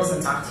titles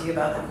and talk to you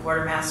about the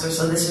quartermaster.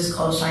 So this is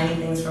called Shiny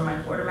Things for My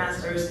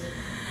Quartermasters.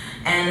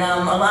 And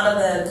a lot of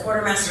the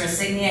quartermaster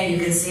insignia, you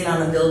can see it on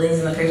the buildings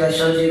in the picture I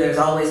showed you. There's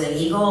always an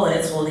eagle, and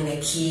it's holding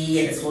a key,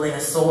 and it's holding a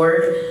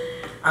sword.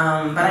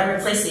 But I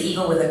replaced the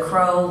eagle with a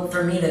crow.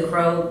 For me, the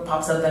crow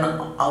pops up in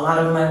a lot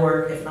of my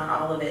work, if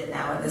not all of it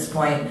now at this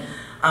point.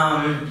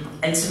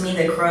 And to me,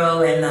 the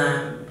crow and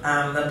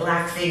the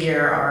black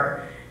figure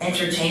are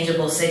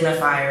interchangeable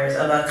signifiers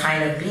of a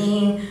kind of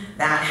being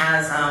that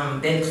has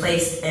been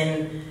placed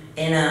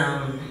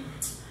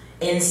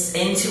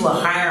into a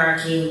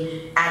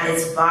hierarchy at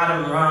its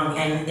bottom rung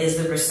and is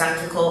the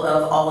receptacle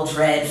of all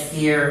dread,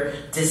 fear,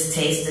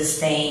 distaste,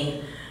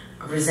 disdain,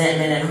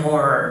 resentment, and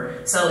horror.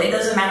 So it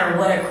doesn't matter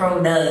what a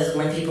crow does.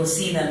 When people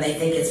see them, they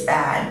think it's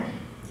bad.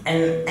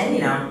 And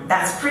you know,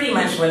 that's pretty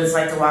much what it's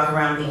like to walk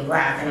around being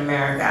Black in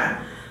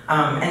America.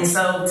 And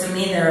so to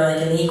me, they're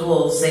like an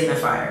equal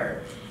signifier.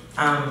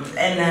 And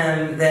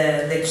then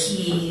the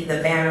key, the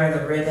banner,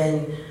 the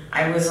ribbon,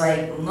 I was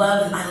like,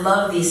 I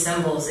love these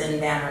symbols in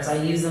banners. I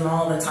use them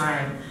all the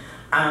time.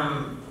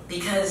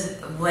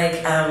 Because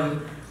like,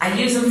 I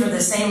use them for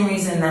the same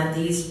reason that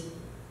these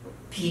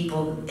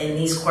people in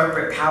these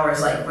corporate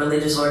powers, like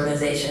religious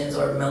organizations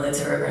or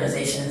military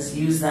organizations,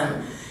 use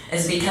them,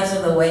 is because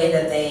of the way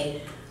that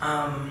they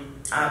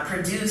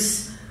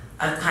produce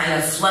a kind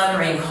of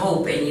fluttering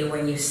hope in you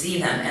when you see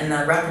them, and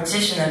the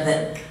repetition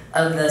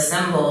of the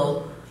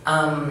symbol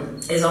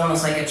is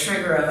almost like a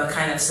trigger of a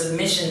kind of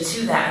submission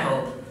to that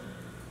hope.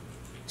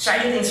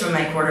 Shiny things from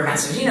my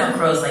quartermasters. You know,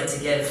 crows like to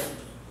give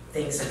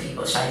things to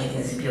people, shiny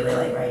things to people they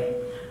like, right?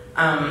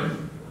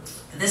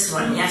 This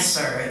one, yes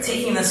sir,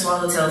 taking the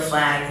swallowtail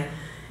flag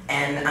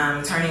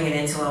and turning it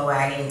into a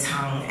wagging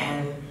tongue,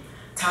 and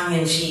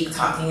tongue-in-cheek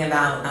talking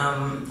about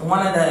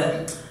one of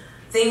the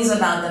things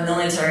about the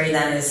military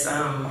that is,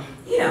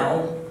 you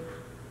know,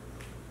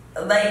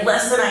 like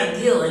less than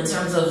ideal in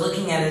terms of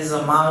looking at it as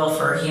a model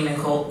for human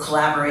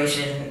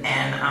collaboration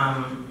and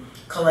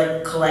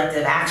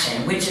collective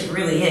action, which it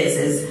really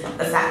is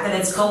the fact that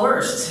it's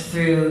coerced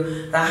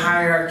through the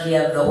hierarchy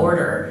of the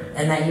order,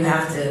 and that you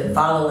have to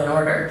follow an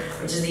order,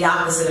 which is the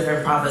opposite of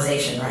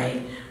improvisation,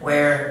 right?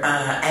 Where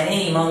at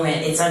any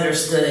moment it's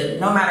understood,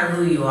 no matter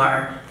who you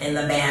are in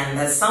the band,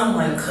 that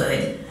someone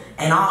could,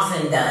 and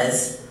often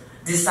does,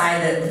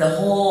 decide that the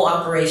whole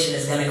operation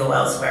is going to go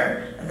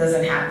elsewhere. That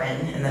doesn't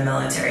happen in the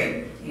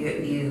military.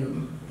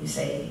 You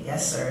say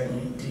yes, sir,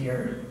 and you do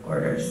your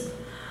orders.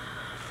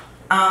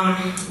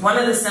 One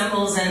of the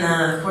symbols in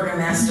the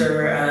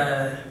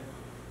quartermaster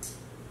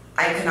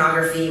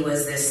iconography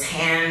was this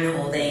hand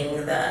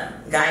holding the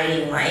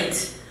guiding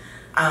light,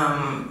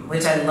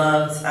 which I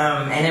loved,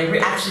 and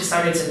it actually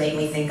started to make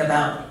me think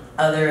about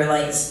other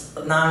like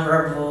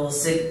nonverbal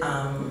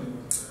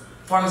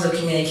forms of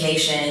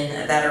communication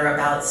that are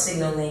about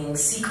signaling,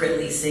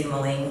 secretly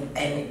signaling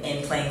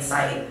in plain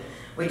sight,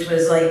 which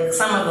was like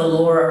some of the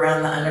lore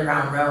around the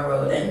Underground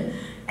Railroad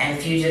and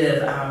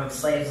fugitive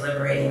slaves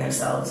liberating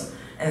themselves.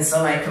 And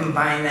so I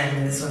combined them,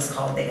 and this one's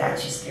called They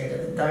Got You Scared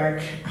of the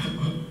Dark.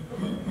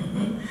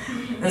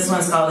 This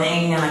one's called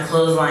Hanging on a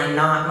Clothesline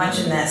Knot, much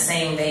in that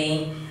same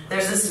vein.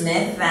 There's this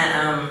myth that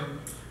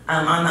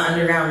on the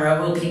Underground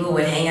Railroad, people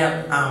would hang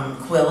up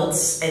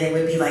quilts, and it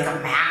would be like a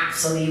map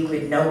so you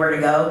would know where to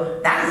go.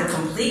 That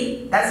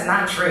is that's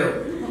not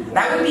true.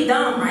 That would be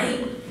dumb, right?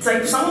 It's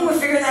like someone would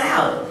figure that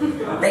out.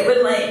 They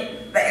would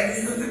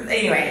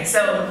anyway, so,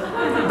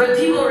 but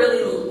people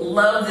really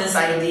love this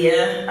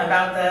idea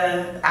about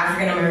the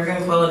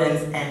African-American quilt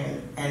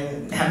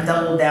and have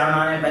doubled down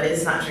on it, but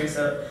it's not true.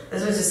 So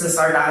this was just a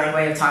sardonic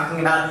way of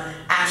talking about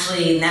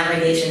actually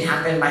navigation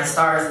happened by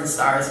stars and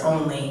stars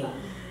only.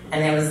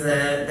 And it was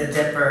the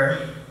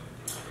dipper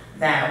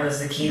that was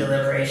the key to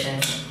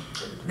liberation.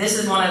 This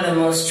is one of the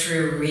most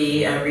true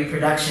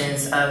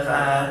reproductions of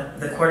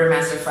the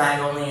quartermaster flag,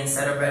 only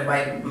instead of red,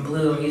 white, and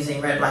blue, I'm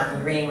using red, black,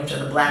 and green, which are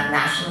the black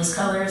nationalist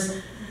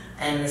colors.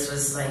 And this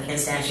was like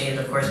instantiated,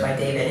 of course, by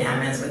David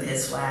Hammons with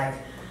his flag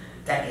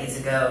decades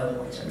ago,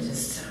 which I'm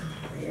just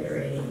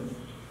reiterating.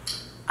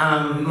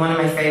 One of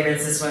my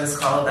favorites, this one's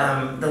called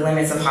The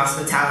Limits of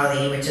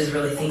Hospitality, which is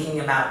really thinking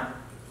about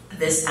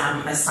this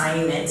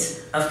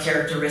assignment of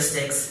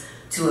characteristics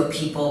to a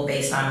people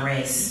based on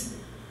race.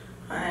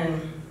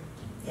 And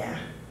yeah.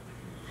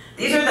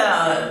 These are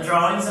the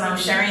drawings, and I'm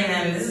sharing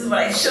them. This is what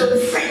I showed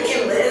Frankie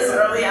and Liz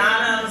early on.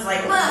 I was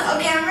like, look,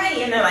 okay, I'm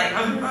ready. And they're like,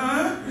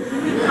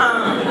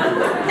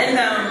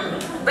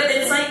 but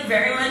it's like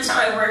very much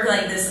how I work,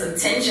 like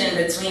this tension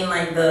between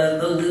like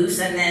the loose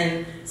and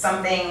then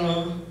something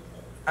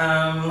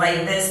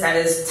like this that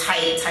is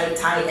tight,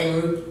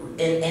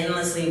 and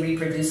endlessly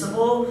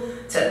reproducible.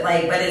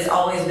 But it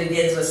always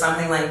begins with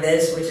something like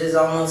this, which is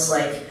almost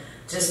like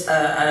just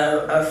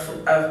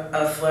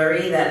a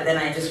flurry that then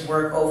I just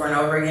work over and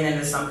over again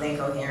into something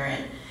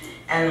coherent.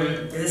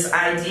 And this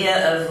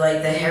idea of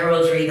like the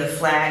heraldry, the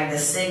flag, the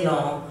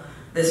signal,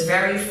 this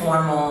very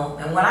formal,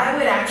 and what I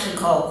would actually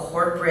call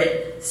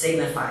corporate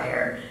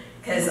signifier.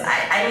 Because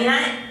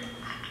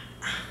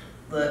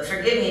look,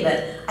 forgive me,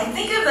 but I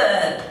think of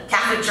the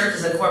Catholic Church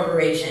as a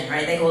corporation,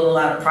 right? They hold a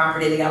lot of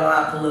property, they got a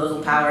lot of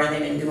political power, and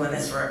they've been doing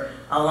this for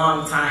a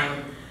long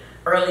time.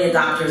 Early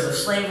adopters of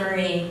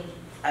slavery,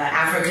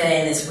 Africa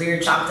and this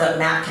weird chopped up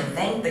map can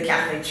thank the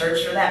Catholic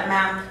Church for that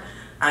map,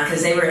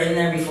 because they were in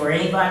there before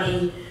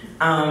anybody,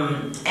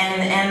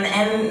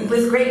 and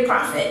with great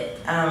profit.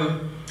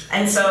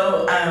 And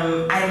so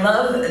I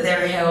love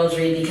their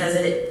heraldry because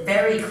it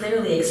very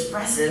clearly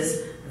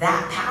expresses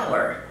that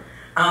power.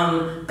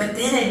 But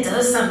then it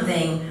does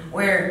something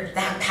where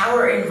that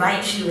power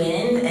invites you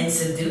in and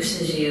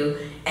seduces you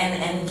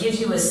and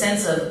gives you a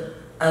sense the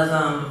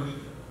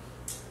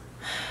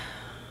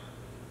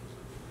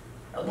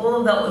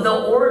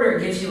order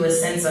gives you a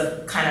sense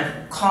of kind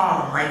of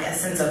calm, like a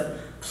sense of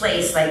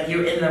place, like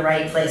you're in the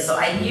right place. So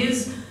I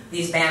use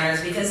these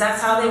banners because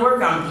that's how they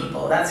work on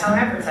people. That's how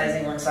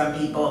advertising works on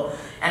people.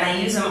 And I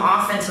use them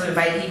often to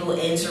invite people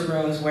into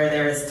rooms where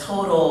there is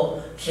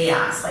total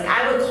chaos. Like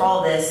I would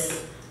call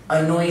this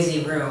a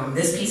noisy room.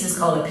 This piece is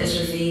called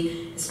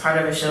Epistrophe. It's part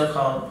of a show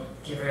called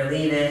Give It or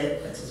Leave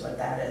It, which is what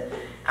that is.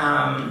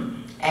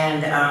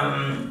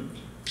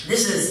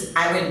 This is,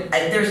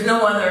 there's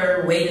no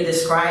other way to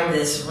describe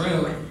this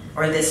room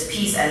or this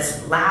piece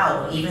as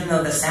loud, even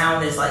though the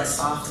sound is like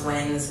soft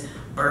winds,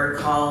 bird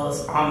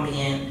calls,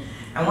 ambient.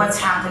 And what's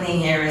happening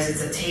here is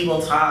it's a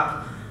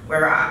tabletop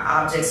where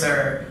objects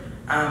are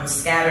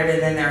scattered,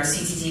 and then there are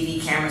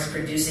CCTV cameras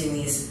producing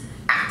these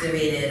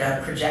activated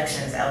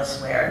projections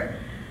elsewhere.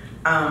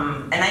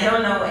 And I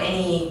don't know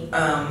any,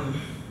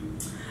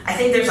 I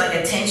think there's like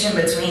a tension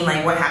between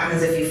like what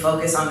happens if you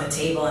focus on the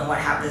table and what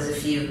happens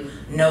if you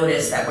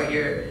notice that what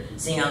you're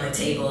seeing on the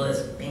table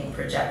is being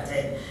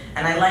projected.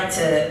 And I like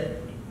to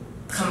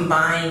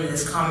combine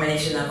this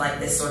combination of like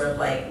this sort of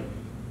like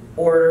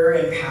order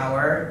and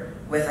power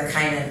with a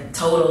kind of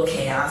total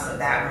chaos of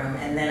that room,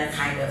 and then a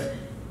kind of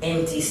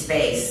empty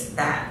space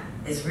that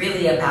is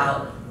really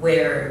about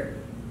where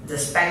the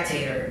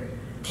spectator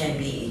can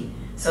be.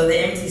 So the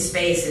empty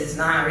space is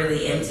not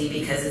really empty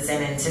because it's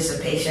an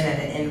anticipation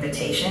and an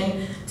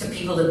invitation to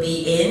people to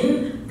be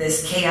in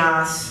this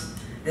chaos,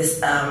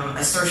 this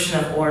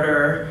assertion of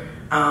order,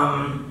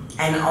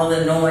 and all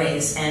the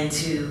noise, and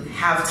to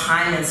have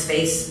time and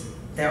space,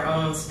 their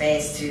own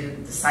space, to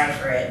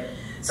decipher it.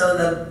 So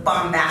the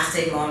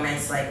bombastic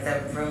moments, like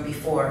the room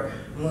before,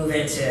 move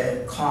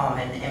into calm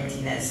and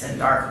emptiness and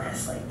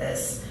darkness like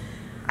this.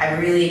 I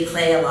really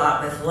play a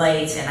lot with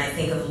light, and I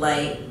think of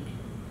light,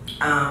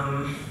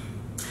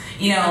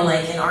 you know,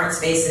 like in art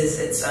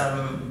spaces,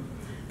 a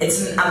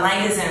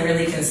light isn't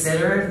really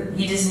considered.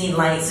 You just need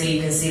light so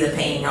you can see the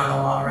painting on the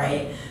wall,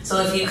 right?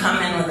 So if you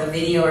come in with a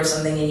video or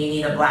something and you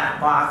need a black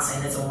box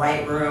and it's a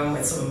white room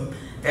with some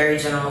very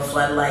general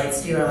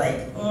floodlights, you're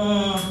like,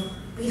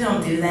 we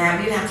don't do that.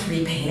 We'd have to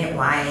repaint it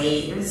white.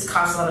 It just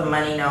costs a lot of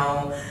money,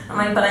 no. I'm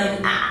like,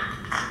 but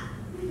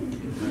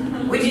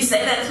would you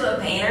say that to a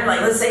painter?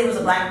 Like, let's say it was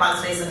a black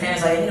box space and the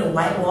painter's like, I need a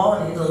white wall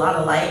and I need a lot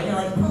of light. And you're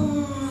like,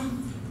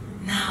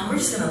 no, we're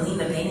just gonna lean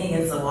the painting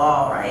against the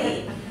wall,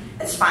 right?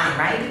 It's fine,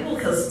 right? People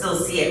can still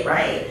see it,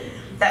 right?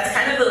 That's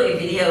kind of the way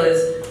video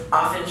is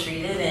often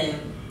treated in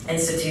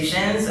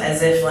institutions,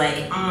 as if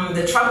like,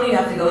 the trouble you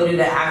have to go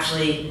to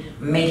actually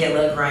make it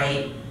look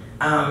right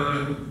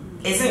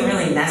isn't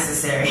really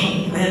necessary.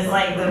 It's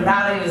like the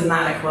value is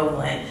not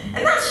equivalent.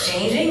 And that's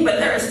changing, but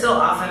there are still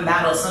often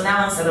battles. So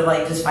now instead of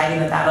like just fighting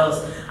the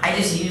battles, I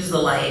just use the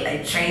light,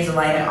 I change the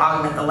light, I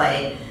augment the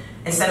light.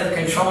 Instead of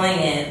controlling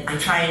it, I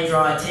try and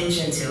draw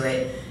attention to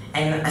it.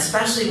 And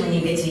especially when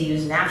you get to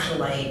use natural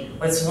light,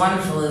 what's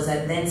wonderful is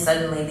that then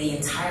suddenly the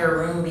entire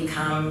room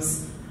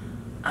becomes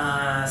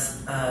a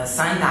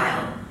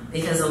sundial.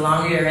 Because the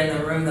longer you're in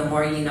the room, the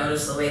more you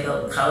notice the way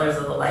the colors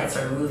of the lights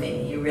are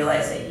moving. You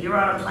realize that you're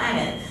on a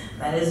planet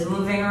that is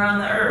moving around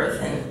the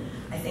earth. And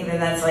I think that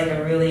that's like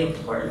a really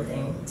important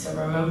thing to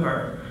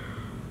remember.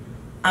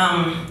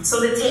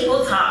 So the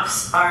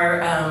tabletops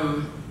are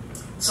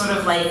sort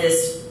of like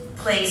this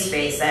play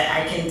space that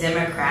I can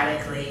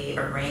democratically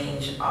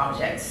arrange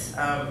objects.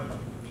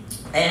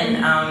 And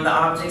the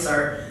objects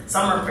are,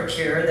 some are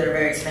procured, they're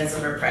very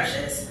expensive or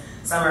precious.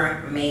 Some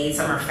are made,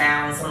 some are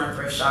found, some are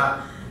thrift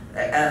shop.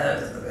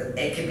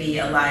 It could be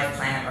a live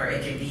plant, or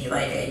it could be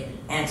like a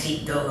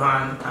antique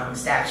Dogon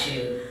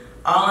statue,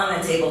 all on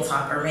the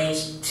tabletop,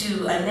 arranged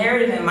to a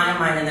narrative in my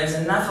mind. And there's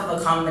enough of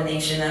a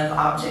combination of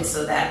objects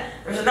so that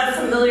there's enough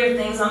familiar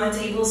things on the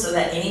table so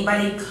that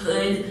anybody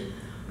could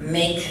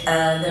make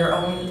their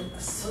own,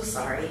 so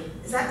sorry,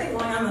 has that been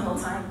going on the whole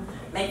time?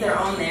 Make their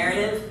own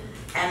narrative,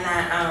 and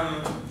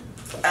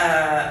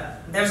that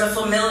there's a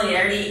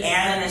familiarity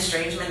and an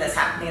estrangement that's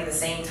happening at the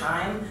same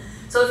time.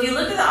 So if you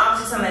look at the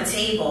objects on the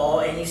table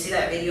and you see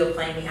that video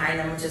playing behind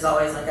them, which is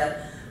always like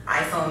a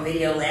iPhone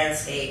video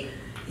landscape,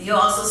 you'll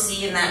also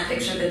see in that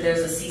picture that there's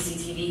a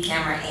CCTV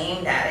camera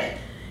aimed at it.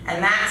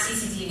 And that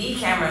CCTV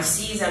camera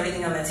sees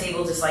everything on the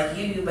table just like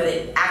you do, but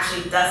it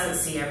actually doesn't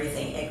see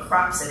everything. It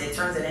crops it, it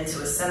turns it into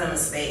a cinema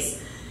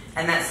space.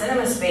 And that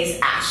cinema space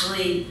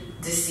actually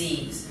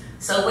deceives.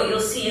 So what you'll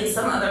see in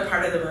some other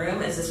part of the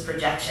room is this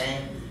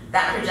projection.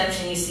 That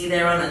projection you see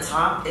there on the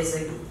top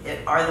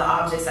are the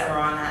objects that were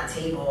on that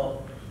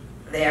table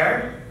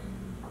there.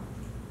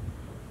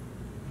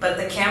 But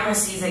the camera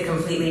sees it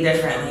completely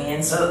differently.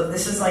 And so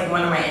this is like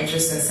one of my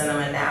interests in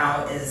cinema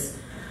now is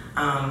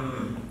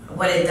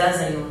what it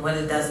does and what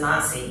it does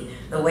not see.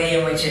 The way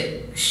in which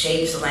it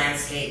shapes the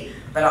landscape,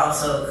 but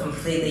also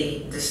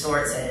completely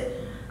distorts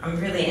it. I'm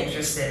really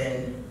interested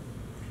in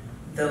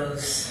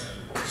those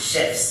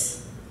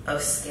shifts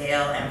of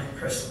scale and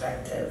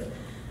perspective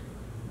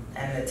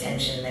and the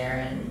tension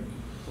there. And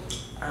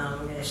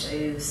I'm going to show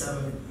you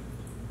some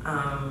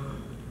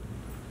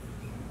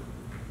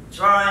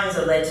drawings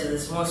that led to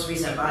this most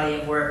recent body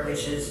of work,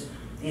 which is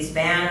these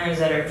banners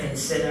that are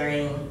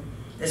considering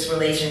this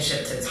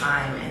relationship to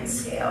time and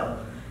scale,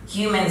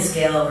 human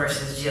scale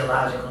versus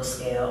geological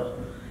scale.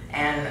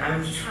 And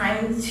I'm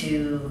trying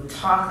to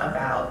talk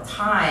about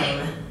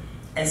time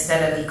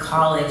instead of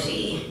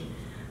ecology,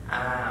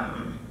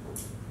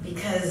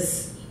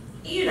 because,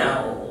 you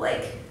know,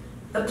 like,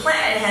 the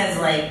planet has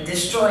like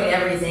destroyed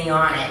everything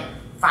on it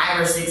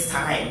 5 or 6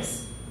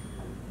 times.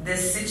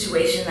 This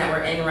situation that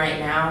we're in right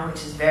now, which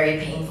is very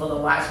painful to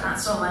watch, not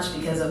so much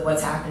because of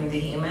what's happening to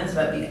humans,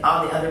 but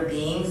all the other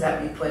beings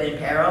that we put in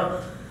peril,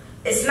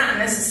 it's not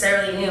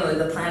necessarily new.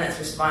 The planet's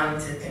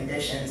responding to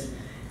conditions,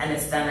 and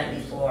it's done it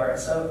before.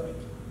 So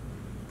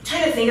I'm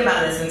trying to think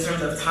about this in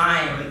terms of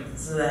time,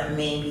 so that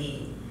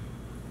maybe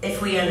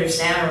if we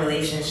understand our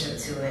relationship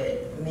to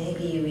it,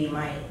 maybe we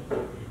might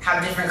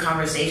have different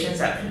conversations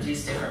that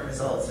produce different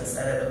results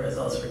instead of the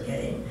results we're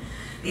getting.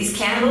 These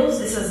candles,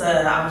 this is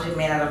an object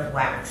made out of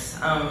wax,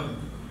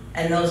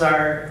 and those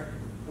are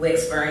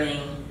wicks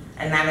burning,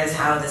 and that is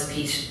how this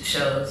piece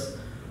shows.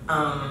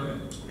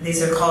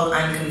 These are called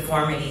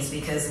unconformities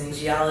because in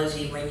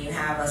geology, when you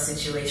have a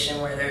situation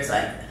where there's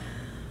like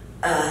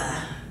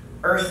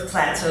earth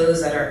plateaus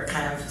that are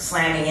kind of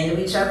slamming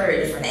into each other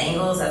at different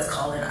angles, that's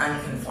called an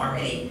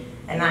unconformity.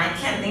 And I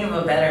can't think of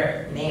a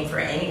better name for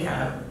any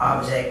kind of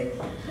object.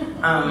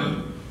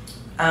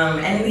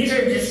 And these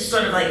are just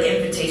sort of like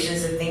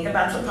invitations to think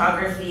about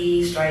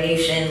topography,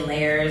 striation,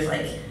 layers,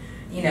 like,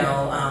 you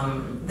know,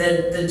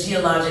 the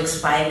geologic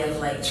spike of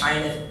like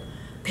trying to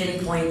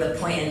pinpoint the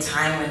point in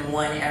time when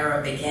one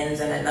era begins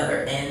and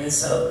another ends.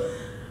 So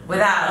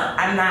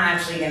I'm not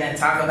actually going to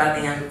talk about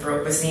the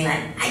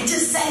Anthropocene. I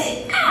just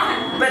said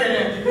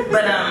it.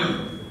 But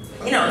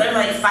you know, they're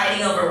like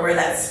fighting over where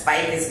that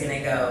spike is going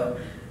to go.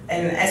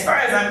 And as far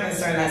as I'm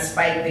concerned, that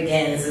spike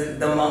begins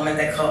the moment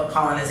that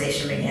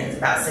colonization begins,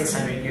 about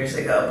 600 years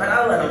ago. But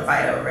I'll let them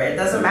fight over it. It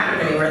doesn't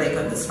matter to me where they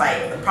put the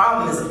spike. The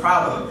problem is the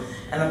problem,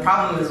 and the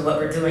problem is what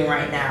we're doing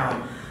right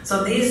now.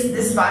 So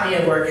this body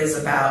of work is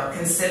about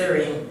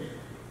considering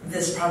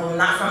this problem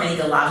not from an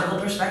ecological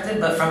perspective,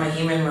 but from a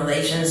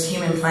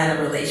human-planet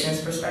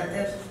relations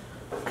perspective.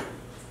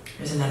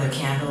 There's another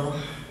candle.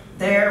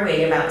 They're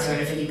weighing about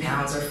 250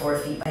 pounds or 4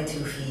 feet by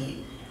 2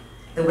 feet.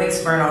 The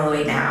wicks burn all the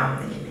way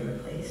down. They can be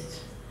replaced.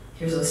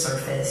 Here's the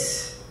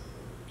surface.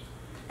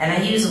 And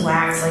I use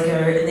wax. Like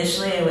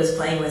initially I was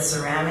playing with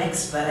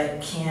ceramics, but I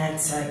can't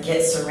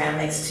get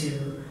ceramics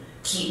to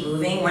keep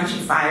moving. Once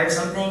you fire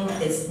something,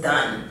 it's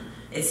done.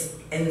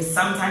 And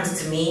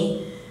sometimes to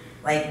me,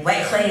 like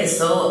wet clay is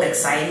so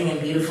exciting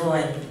and beautiful,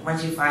 and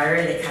once you fire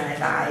it, it kind of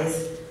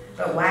dies.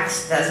 But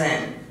wax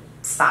doesn't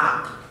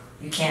stop.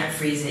 You can't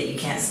freeze it. You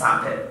can't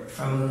stop it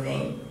from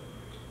moving.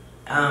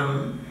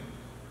 I'm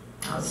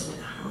just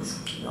gonna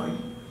keep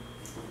going.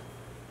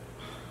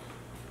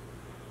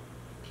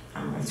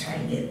 I'm gonna try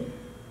and get.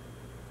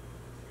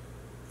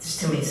 There's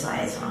too many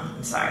slides, huh?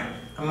 I'm sorry.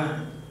 We're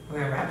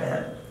gonna wrap it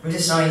up. I'm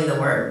just showing you the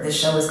work. The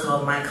show is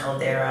called My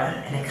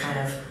Caldera, and it kind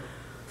of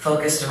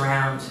focused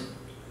around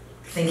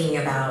thinking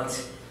about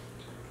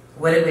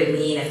what it would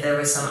mean if there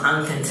was some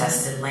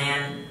uncontested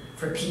land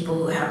for people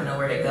who have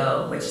nowhere to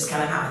go, which is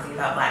kind of how I think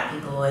about Black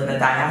people in the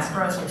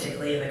diasporas,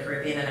 particularly in the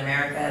Caribbean and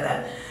America,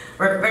 that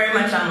we're very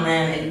much on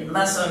land, and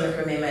less so in the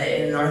Caribbean, but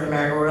in North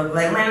America, we're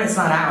like, land is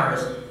not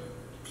ours.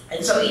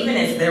 And so even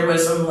if there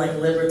was some like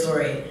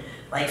liberatory,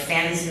 like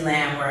fantasy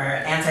land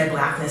where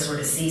anti-Blackness were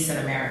to cease in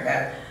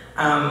America,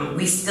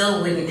 we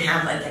still wouldn't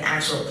have like an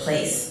actual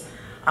place.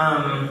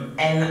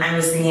 And I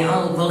was thinking,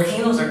 oh,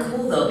 volcanoes are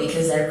cool though,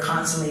 because they're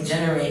constantly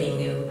generating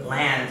new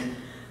land.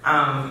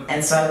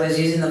 And so I was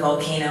using the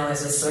volcano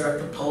as a sort of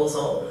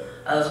proposal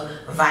of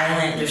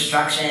violent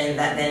destruction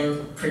that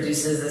then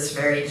produces this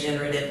very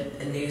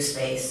generative new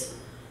space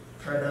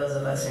for those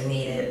of us who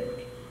need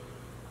it.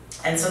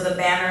 And so the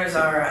banners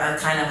are a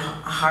kind of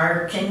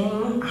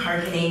hearkening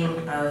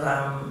of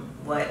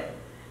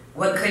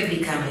what could be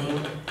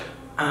coming,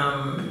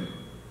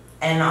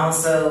 and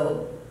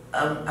also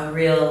a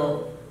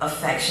real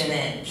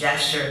affectionate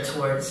gesture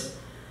towards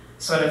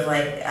sort of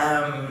like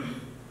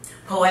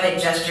poetic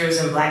gestures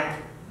in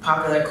Black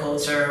popular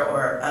culture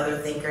or other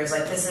thinkers.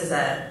 Like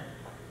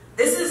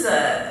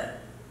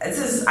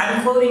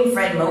I'm quoting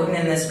Fred Moten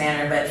in this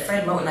manner, but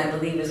Fred Moten, I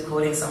believe, is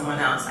quoting someone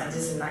else. I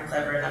just am not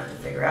clever enough to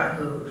figure out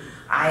who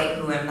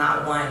am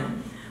not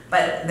one.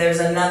 But there's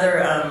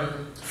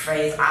another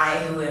phrase, I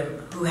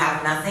who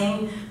have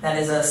nothing, that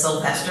is a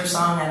Sylvester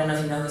song. I don't know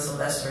if you know who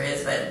Sylvester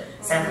is, but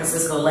San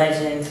Francisco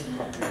legend,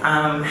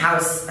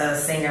 house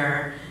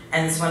singer,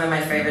 and it's one of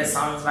my favorite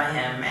songs by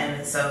him.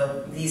 And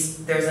so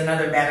there's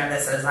another banner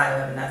that says I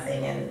have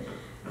nothing, and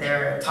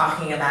they're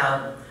talking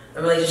about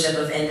the relationship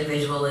of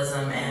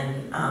individualism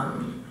and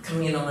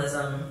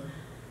communalism,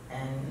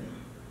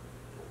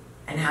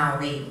 and how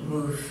we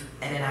move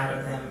in and out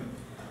of them.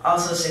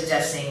 Also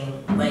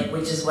suggesting, like,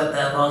 which is what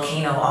the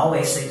volcano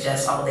always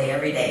suggests all day,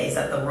 every day, is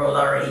that the world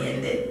already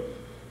ended.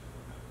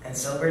 And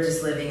so we're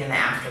just living in the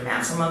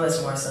aftermath. Some of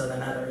us more so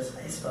than others,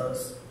 I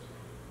suppose.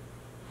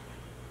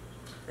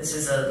 This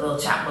is a little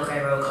chapbook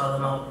I wrote called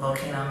the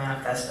Volcano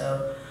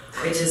Manifesto,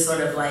 which is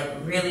sort of like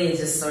really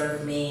just sort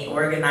of me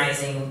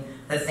organizing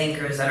the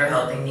thinkers that are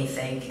helping me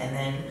think and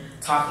then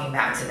talking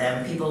back to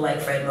them. People like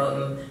Fred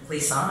Moten,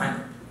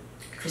 Glissant,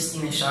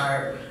 Christina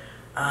Sharp,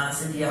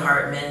 Cynthia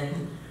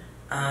Hartman,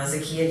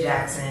 Zakiya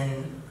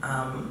Jackson,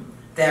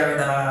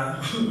 Derrida,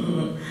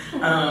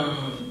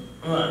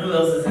 well, who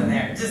else is in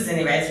there? Just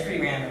anyway, it's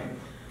pretty random.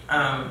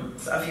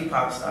 So a few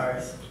pop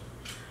stars.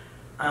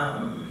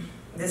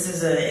 This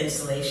is an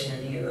installation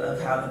view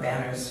of how the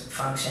banners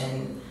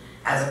function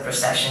as a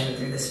procession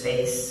through the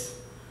space.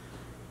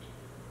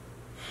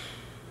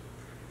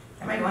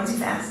 Am I going too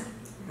fast?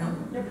 No,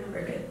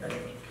 we're good.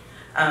 Okay.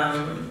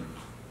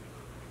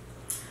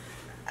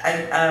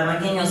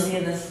 Again, you'll see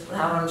in this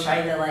how I'm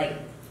trying to like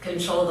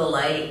control the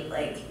light.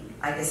 Like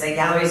I said,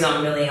 galleries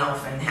don't really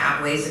often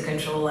have ways to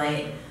control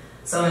light.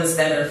 So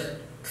instead of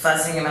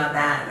fussing about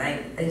that,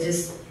 I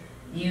just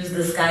use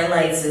the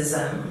skylights as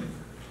a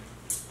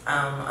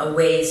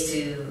ways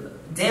to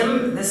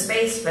dim the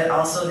space, but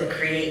also to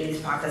create these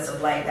pockets of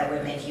light that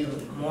would make you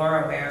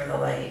more aware of the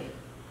light.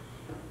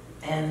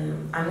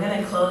 And I'm going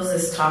to close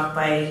this talk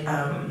by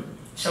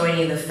showing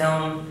you the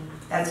film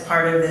that's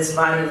part of this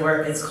body of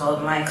work. It's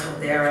called My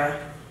Caldera.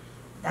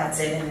 That's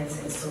it in its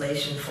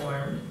installation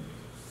form.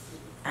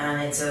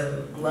 and it's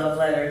a love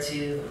letter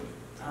to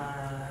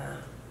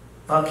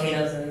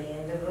volcanoes and the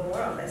end of the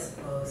world, I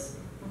suppose.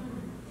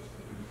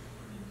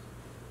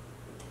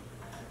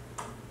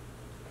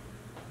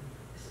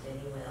 Steady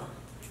will.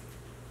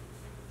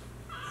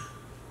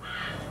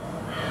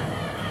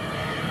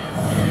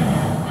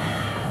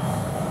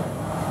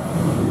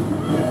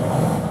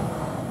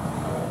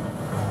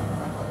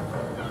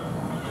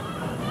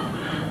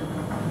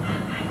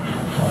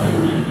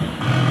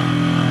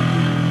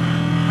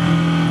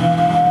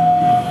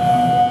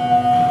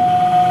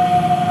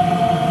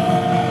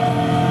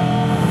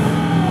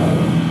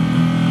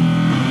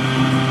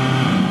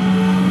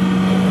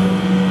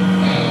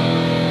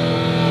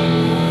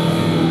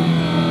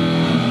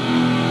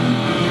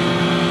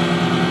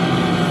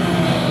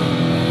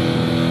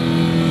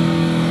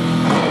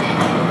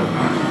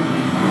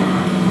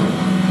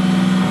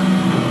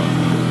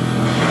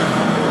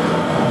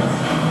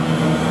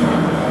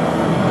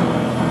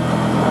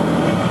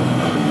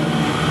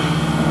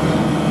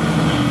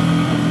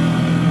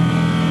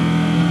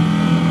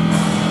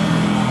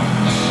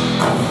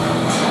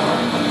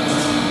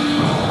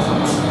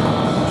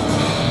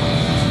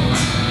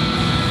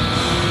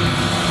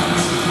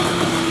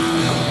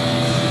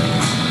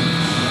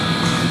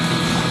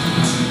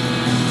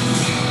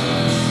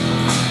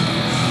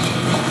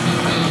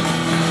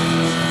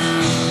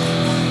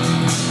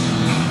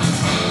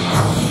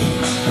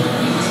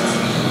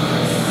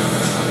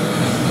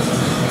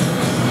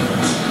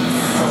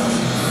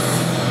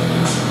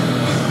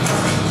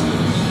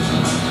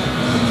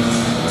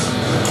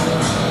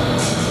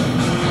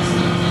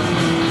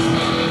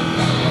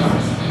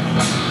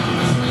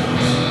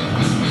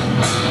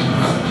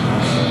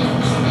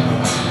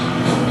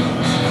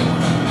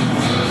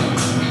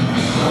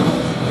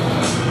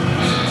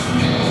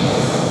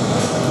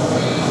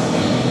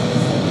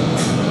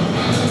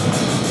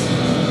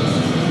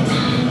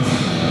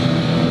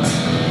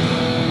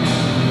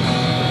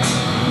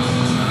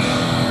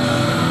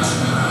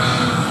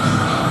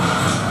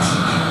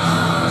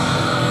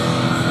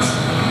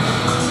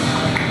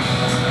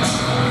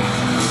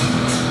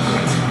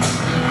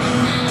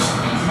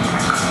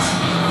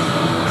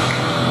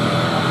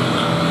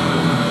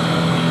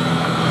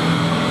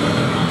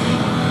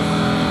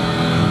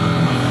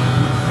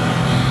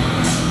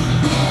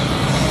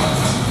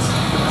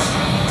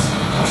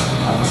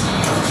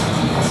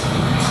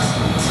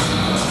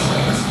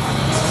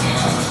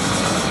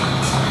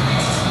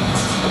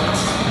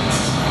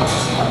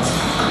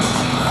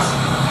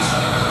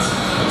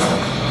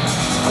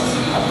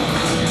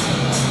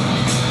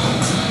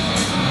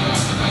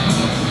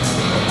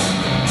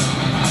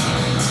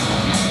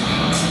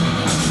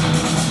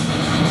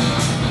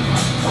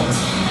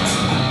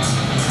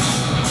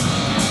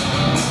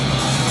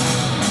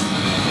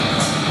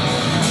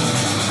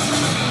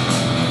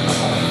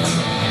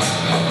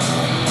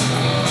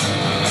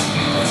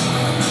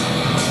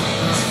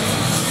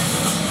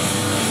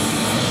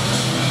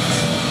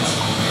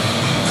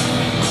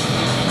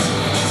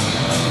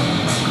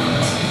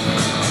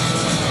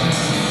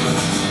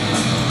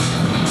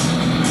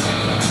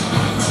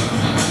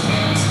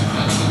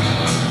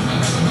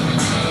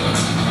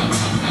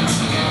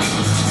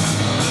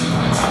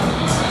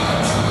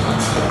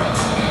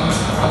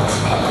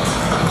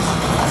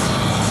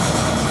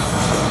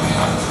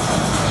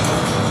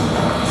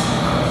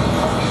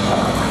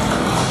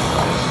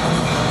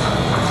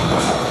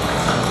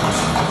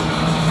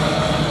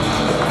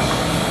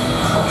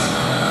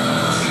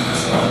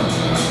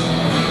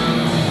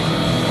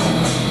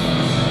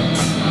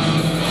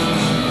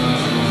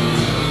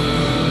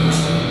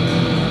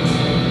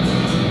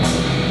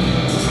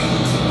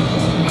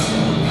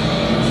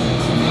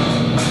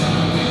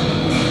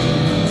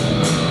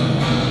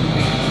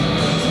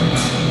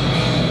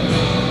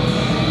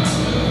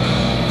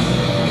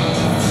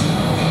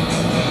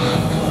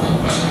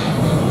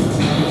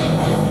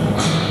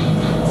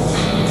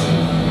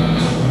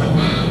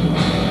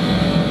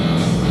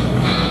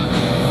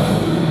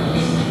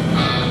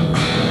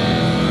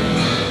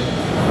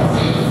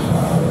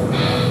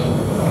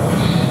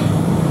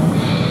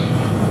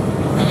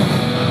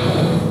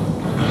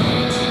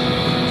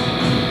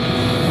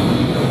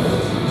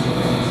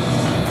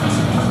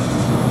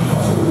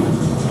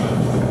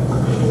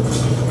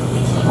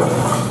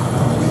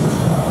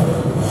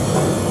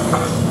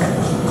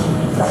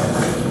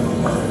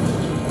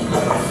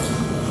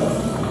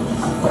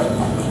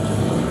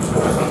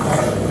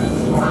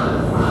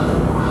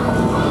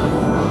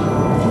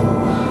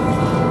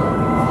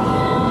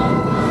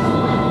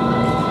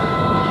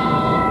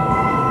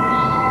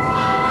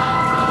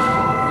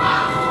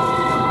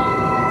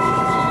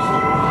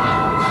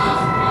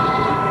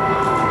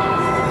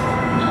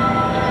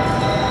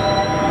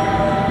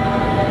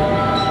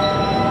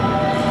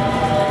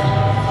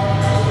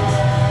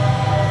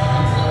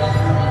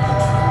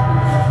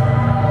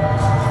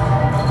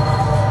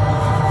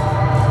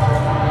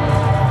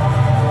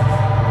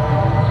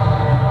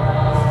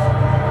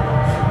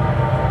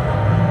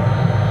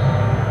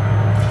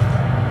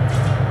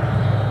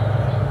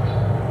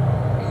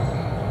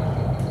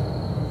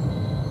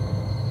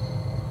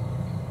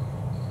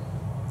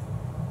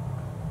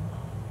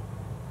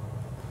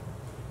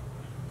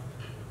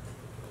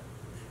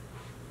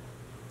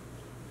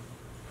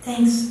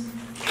 Thanks.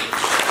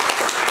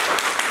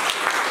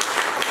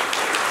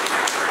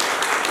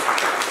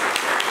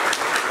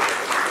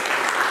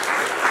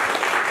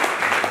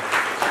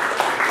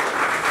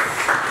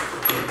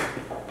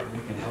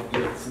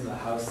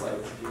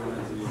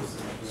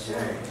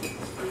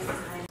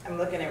 I'm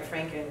looking at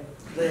Frank and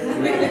Liz.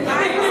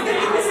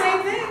 The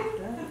same thing.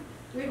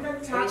 We've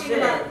been talking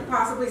about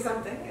possibly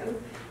something and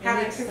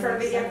haven't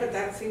confirmed it yet, but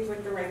that seems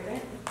like the right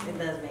thing. It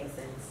does make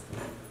sense.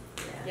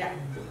 Yeah.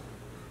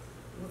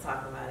 We'll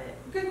talk about it.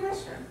 Good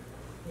question.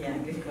 Yeah,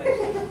 good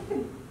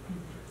question.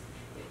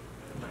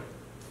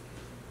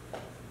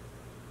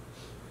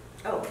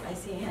 Oh, I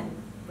see a hand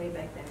way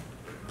back there.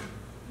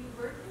 You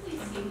work really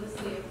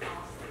seamlessly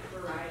across a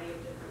variety of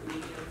different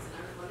mediums, and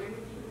I was wondering if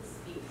you could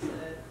speak to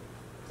that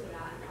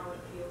and how it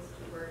feels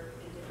to work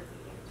in different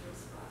mediums to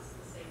express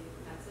the same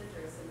message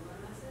or a similar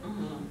message.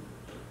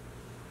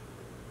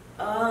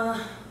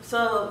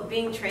 So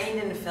being trained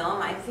in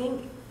film, I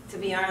think, to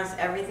be honest,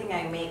 everything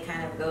I make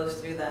kind of goes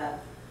through the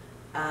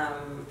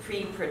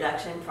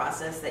pre-production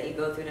process that you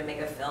go through to make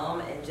a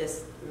film. It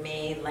just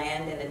may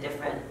land in a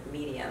different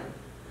medium.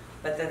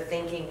 But the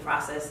thinking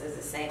process is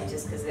the same,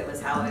 just because it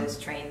was how I was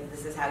trained.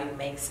 This is how you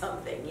make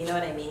something, you know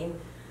what I mean?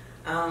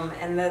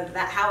 And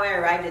how I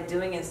arrived at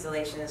doing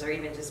installations or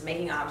even just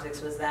making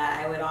objects was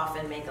that I would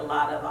often make a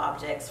lot of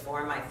objects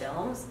for my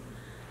films.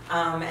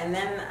 And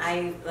then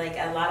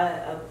a lot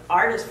of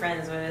artist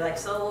friends were like,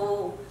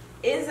 so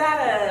is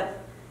that a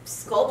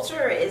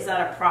sculpture or is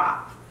that a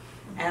prop?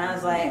 And I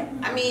was like,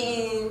 I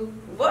mean,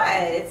 what?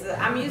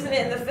 I'm using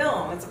it in the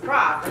film. It's a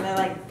prop. And they're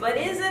like, but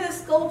is it a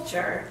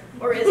sculpture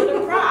or is it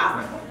a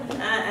prop?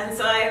 And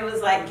so I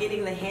was like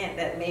getting the hint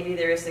that maybe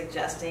they were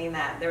suggesting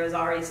that there was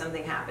already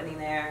something happening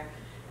there.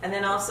 And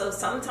then also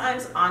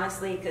sometimes,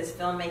 honestly, because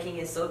filmmaking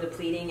is so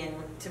depleting, and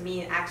to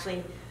me,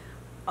 actually,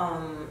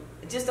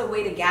 just a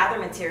way to gather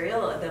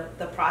material.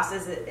 The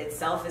process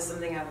itself is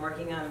something I'm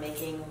working on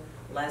making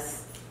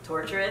less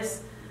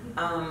torturous.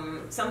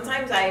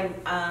 Sometimes I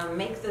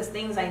make the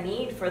things I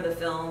need for the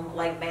film,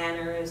 like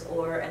banners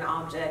or an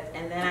object,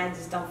 and then I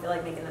just don't feel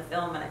like making the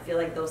film, and I feel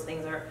like those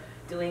things are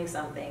doing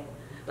something.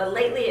 But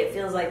lately it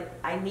feels like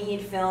I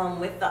need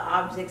film with the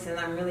objects, and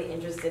I'm really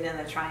interested in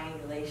the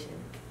triangulation.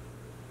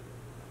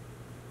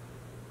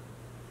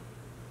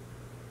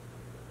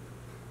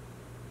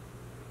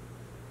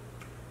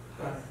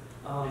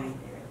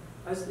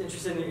 I was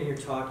interested in your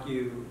talk.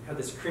 You had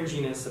this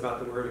cringiness about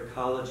the word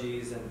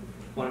ecologies and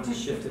wanted to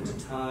shift it to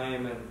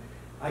time, and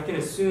I can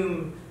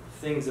assume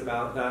things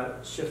about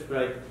that shift,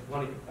 but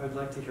I'd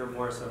like to hear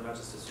more, so I'm not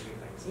just assuming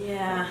things.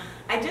 Yeah,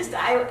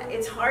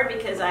 it's hard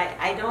because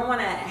I don't want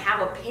to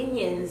have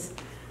opinions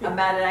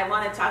about it. I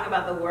want to talk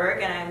about the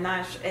work, and I'm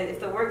not sure if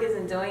the work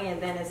isn't doing it,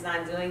 then it's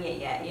not doing it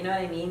yet. You know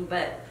what I mean?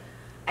 But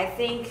I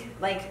think,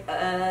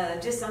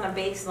 just on a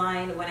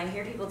baseline, when I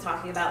hear people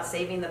talking about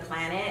saving the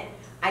planet,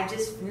 I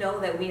just know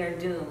that we are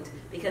doomed,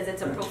 because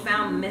it's a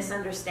profound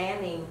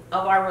misunderstanding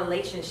of our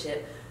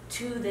relationship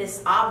to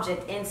this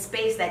object in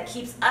space that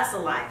keeps us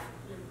alive.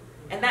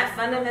 And that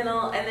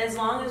fundamental, and as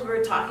long as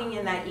we're talking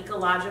in that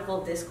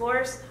ecological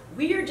discourse,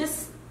 we are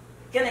just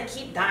gonna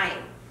keep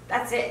dying.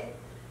 That's it.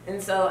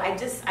 And so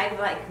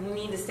we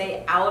need to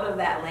stay out of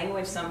that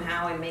language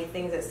somehow and make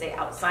things that stay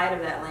outside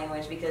of that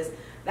language, because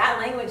that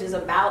language is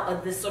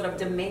about this sort of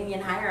dominion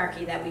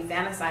hierarchy that we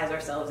fantasize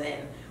ourselves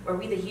in, where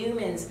we the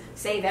humans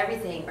save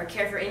everything or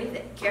care for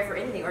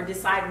anything or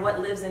decide what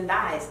lives and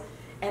dies.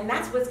 And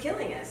that's what's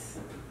killing us.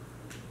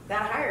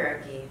 That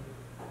hierarchy,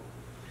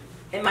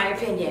 in my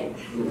opinion.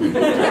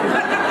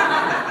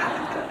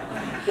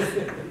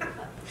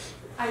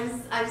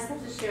 I just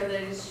have to share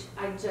that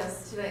I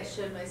just tonight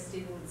showed my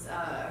students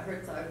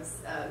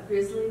Herzog's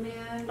Grizzly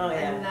Man,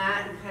 and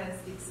that kind of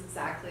speaks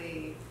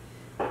exactly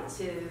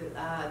to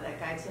that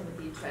guy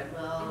Timothy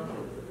Treadwell,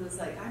 who's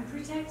like, I'm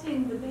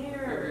protecting the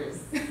bears.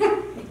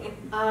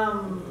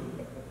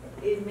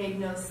 It made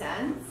no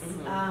sense,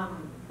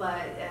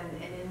 but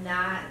in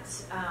that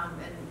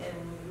and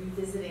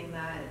revisiting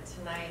that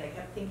tonight, I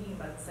kept thinking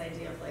about this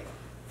idea of like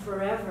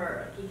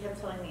forever. He kept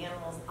telling the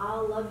animals,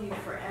 "I'll love you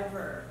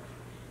forever."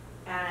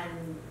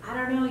 And I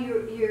don't know,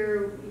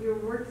 your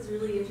work is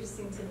really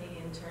interesting to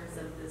me in terms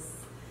of this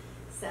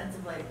sense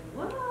of like,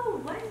 whoa,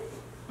 what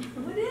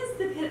is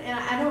the, and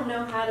I don't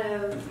know how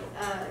to,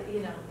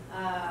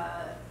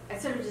 I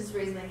sort of just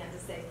raised my hand to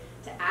say,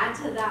 to add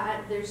to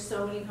that, there's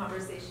so many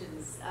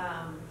conversations,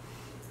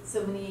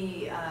 so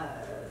many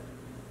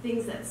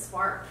things that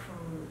spark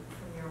from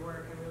your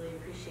work. I really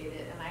appreciate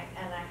it, and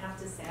I have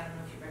to say, I don't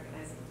know if you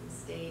recognize it from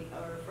State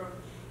or from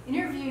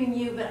interviewing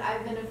you, but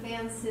I've been a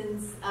fan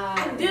since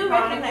I do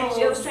recognize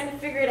you. I was trying to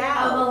figure it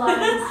out. Of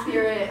Alive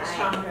Spirit,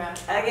 Chandra.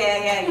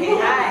 Okay.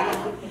 Hi.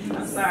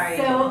 I'm sorry.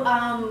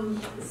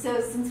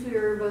 So since we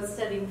were both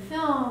studying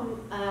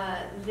film,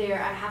 I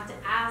have to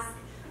ask.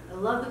 I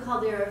love the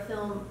Caldera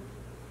film.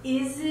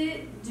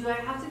 Do I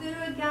have to go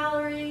to a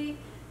gallery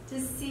to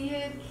see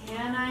it.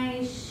 Can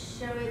I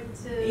show it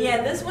to?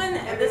 Yeah, this one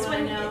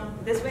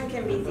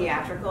can be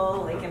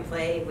theatrical. It can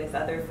play with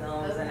other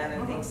films and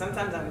other things.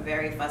 Sometimes I'm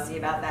very fussy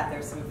about that.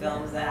 There's some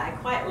films that I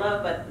quite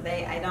love, but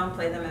I don't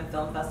play them in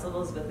film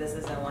festivals. But this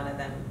isn't one of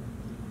them.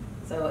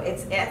 So I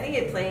think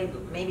it played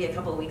maybe a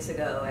couple of weeks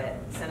ago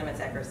at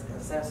Cinematheque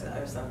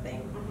or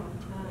something.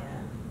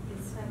 Yeah,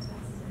 it's fantastic.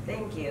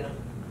 Thank you.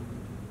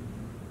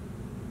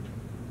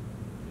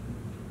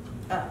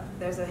 Oh,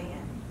 there's a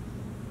hand.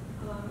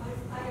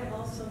 I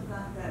also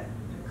thought that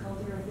the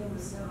Caldera thing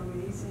was so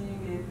amazing,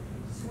 and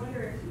just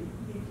wonder if you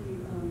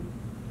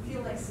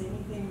feel like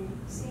seeing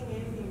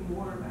anything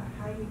more about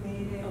how you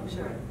made it. Oh,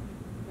 sure.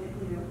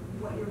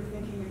 What you were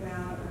thinking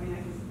about. I mean,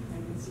 I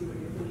can see what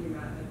you're thinking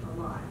about it a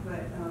lot,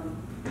 but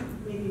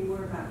maybe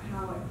more about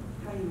how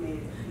you made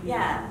it.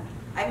 Yeah,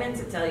 I meant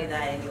to tell you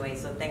that anyway,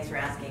 so thanks for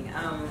asking.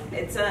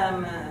 It's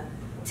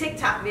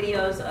TikTok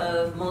videos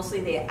of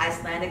mostly the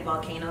Icelandic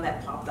volcano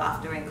that popped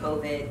off during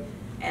COVID.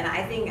 And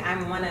I think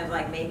I'm one of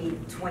like maybe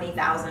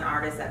 20,000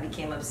 artists that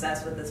became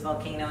obsessed with this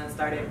volcano and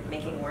started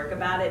making work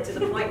about it, to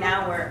the point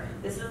now where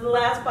this is the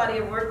last body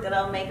of work that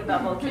I'll make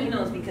about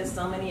volcanoes, because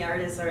so many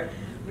artists are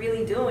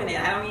really doing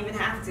it. I don't even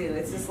have to.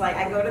 It's just like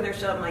I go to their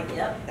show, I'm like,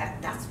 yep,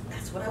 that's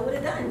what I would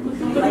have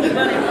done. Like, you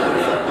know what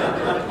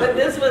I mean? But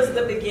this was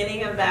the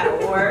beginning of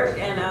that work,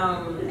 and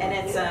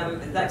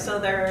it's so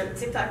they're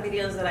TikTok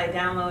videos that I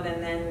download,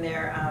 and then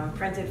they're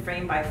printed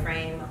frame by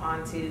frame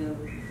onto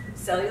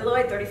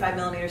celluloid,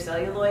 35mm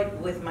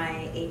celluloid, with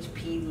my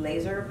HP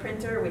laser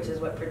printer, which is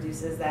what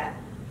produces that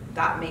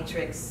dot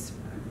matrix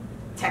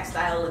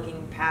textile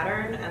looking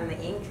pattern and the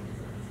ink,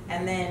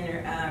 and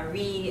then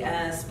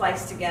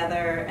spliced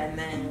together and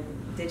then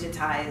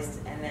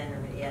digitized and then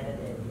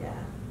re-edited.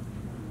 Yeah.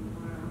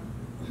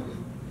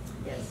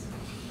 Yes.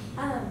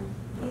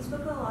 You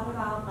spoke a lot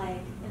about,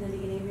 like, in the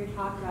beginning of your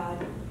talk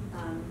about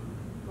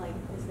like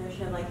this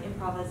notion of like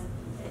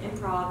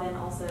improv, and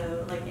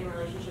also like in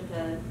relationship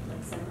to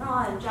like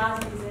cinema and jazz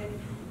music,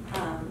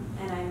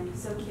 and I'm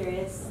so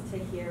curious to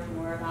hear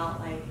more about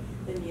like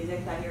the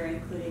music that you're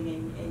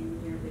including in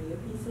your video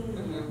pieces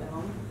and your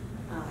film,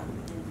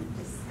 and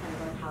just kind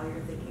of like how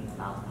you're thinking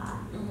about that.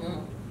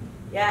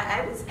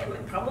 Yeah, I would say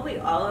probably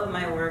all of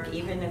my work,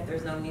 even if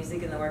there's no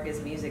music in the work,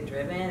 is music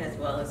driven as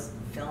well as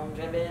film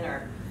driven,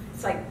 or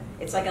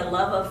it's like a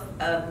love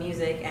of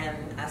music and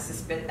a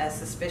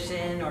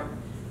suspicion or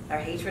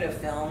hatred of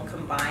film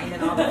combined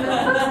in all the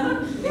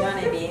films. You know what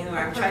I mean?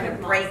 Where I'm trying to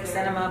break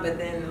cinema, but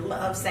then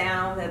love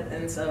sound,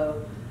 and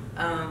so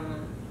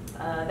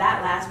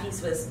that last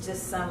piece was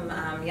just some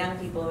young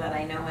people that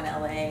I know in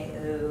LA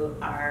who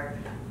are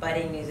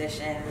budding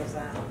musicians,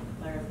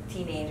 or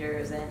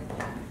teenagers, and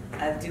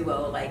a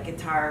duo, like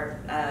guitar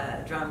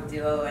drum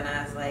duo, and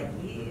I was like,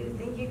 you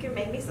think you can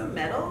make me some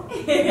metal?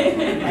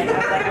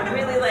 I'm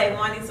really like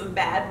wanting some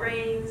Bad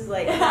Brains, and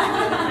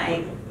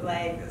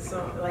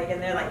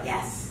they're like,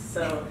 yes.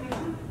 So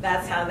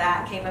that's how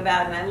that came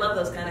about, and I love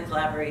those kind of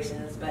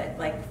collaborations. But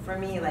like for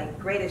me, like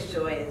greatest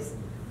joy is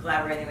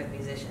collaborating with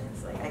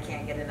musicians. Like I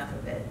can't get enough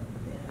of it.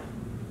 Yeah.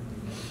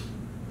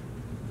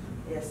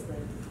 Yes, Liz.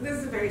 This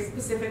is a very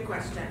specific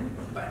question,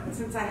 but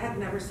since I had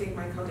never seen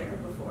my Caldera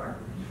before,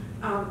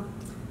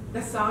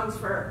 the songs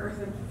for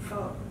Earth and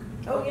Folk.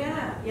 Oh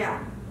yeah.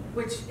 Yeah,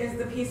 which is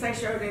the piece I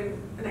showed in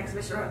an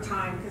exhibition around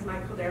time because my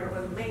Caldera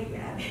wasn't made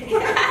yet.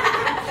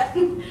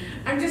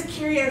 I'm just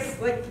curious,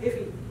 like,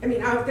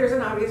 there's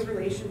an obvious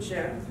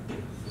relationship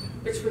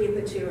between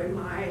the two in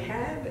my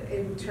head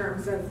in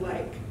terms of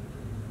like,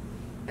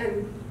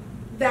 and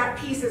that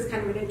piece is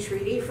kind of an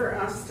entreaty for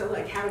us to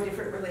like have a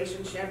different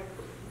relationship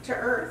to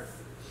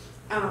Earth.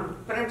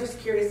 But I'm just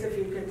curious if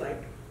you could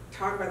like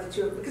talk about the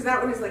two, because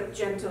that one is like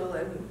gentle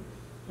and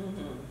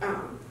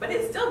but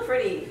it's still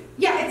pretty.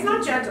 Yeah, it's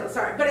not gentle,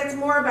 sorry, but it's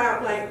more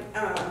about like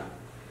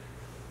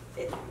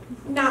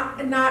not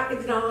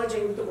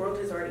acknowledging the world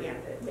has already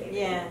ended, maybe.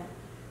 Yeah.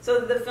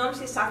 So the film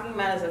she's talking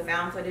about is a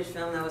found footage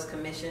film that was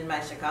commissioned by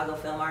Chicago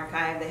Film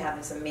Archive. They have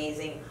this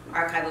amazing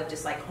archive of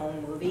just like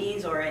home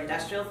movies or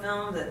industrial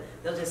films.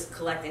 They'll just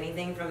collect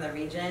anything from the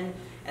region,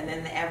 and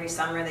then every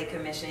summer they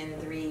commission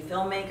 3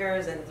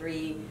 filmmakers and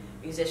 3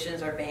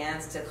 musicians or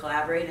bands to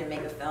collaborate and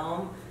make a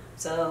film.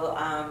 So,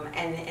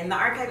 and the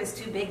archive is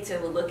too big to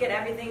look at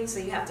everything, so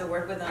you have to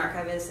work with an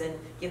archivist and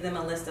give them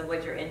a list of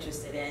what you're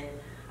interested in.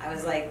 I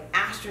was like,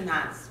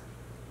 astronauts,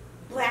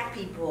 black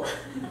people,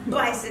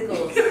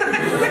 bicycles,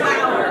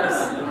 flowers,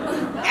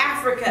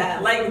 Africa,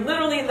 like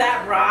literally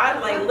that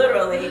broad, like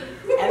literally.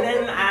 And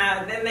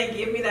then they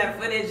give me that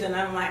footage, and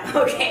I'm like,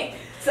 okay.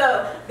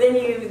 So then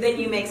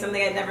you make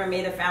something. I'd never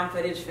made a found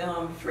footage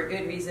film for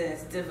good reason.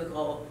 It's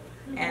difficult.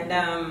 And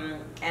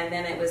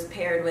then it was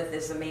paired with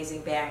this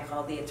amazing band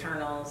called the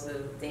Eternals. So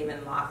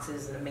David Locks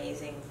is an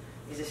amazing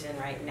musician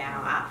right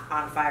now,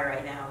 on fire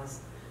right now,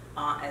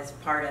 as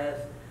part of.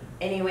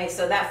 Anyway,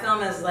 so that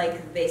film is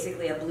like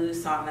basically a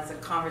blues song that's a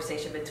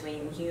conversation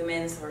between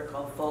humans, who are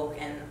called folk,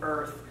 and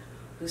Earth,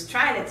 who's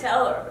trying to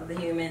tell the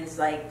humans,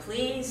 like,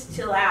 please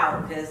chill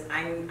out, because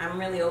I'm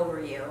really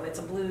over you. It's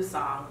a blues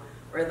song,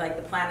 where like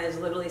the planet is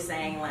literally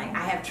saying like,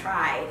 I have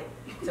tried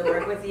to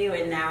work with you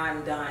and now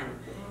I'm done.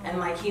 And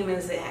like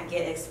humans that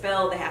get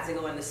expelled, they have to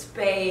go into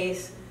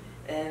space,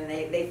 and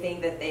they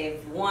think that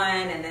they've won,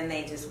 and then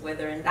they just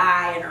wither and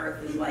die, and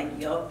Earth is like,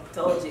 yup,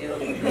 told you. You know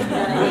what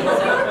I mean?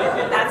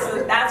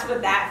 So that's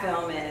what that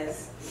film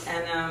is.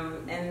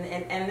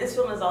 And this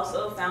film is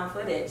also found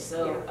footage.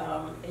 So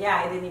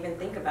yeah, I didn't even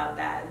think about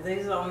that.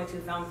 These are the only 2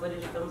 found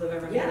footage films I've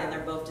ever made, and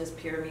they're both just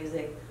pure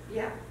music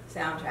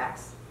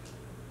soundtracks.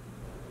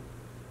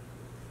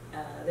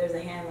 There's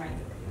a hand right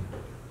here.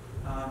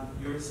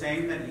 You were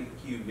saying that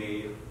you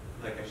made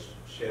like a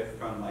shift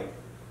from like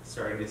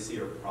starting to see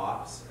your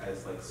props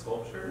as like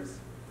sculptures.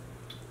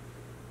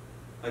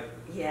 Like,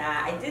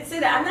 yeah, I did say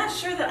that. I'm not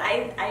sure that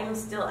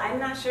I'm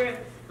not sure.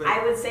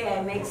 I would say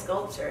I make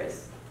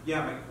sculptures.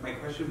 Yeah, my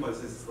question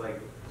was, is like,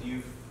 do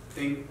you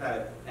think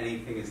that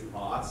anything is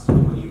lost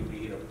when you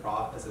read a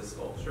prop as a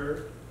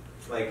sculpture?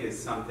 Like,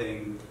 is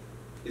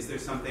there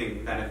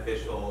something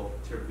beneficial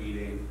to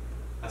reading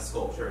a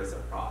sculpture as a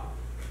prop?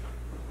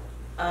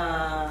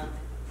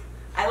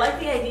 I like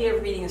the idea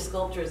of reading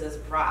sculptures as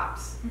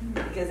props,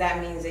 because that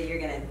means that you're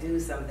going to do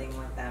something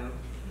with them.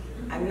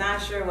 I'm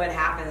not sure what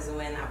happens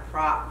when a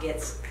prop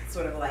gets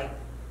sort of like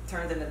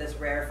turned into this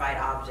rarefied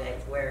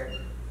object where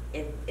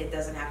it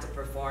doesn't have to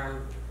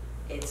perform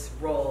its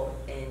role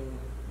in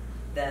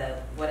the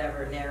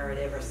whatever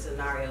narrative or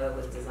scenario it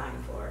was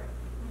designed for.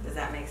 Does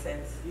that make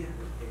sense? Yeah.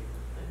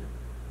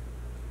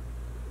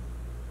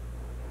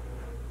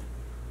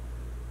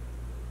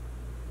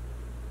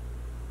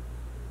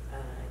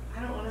 I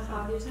don't want to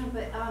hog your time,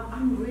 but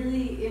I'm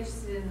really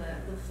interested in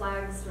the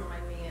flags.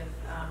 Remind me of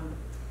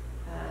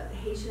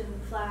Haitian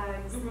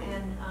flags,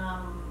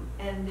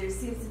 and there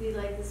seems to be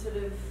like this sort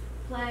of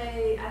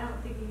play. I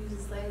don't think he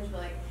uses language,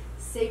 but like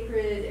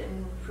sacred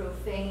and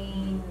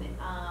profane.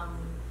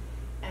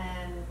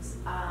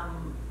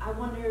 I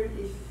wondered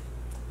if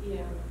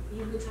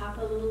you could talk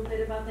a little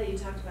bit about that. You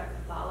talked about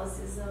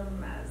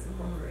Catholicism as a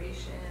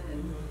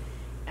corporation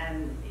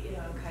and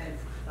kind of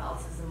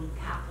Catholicism,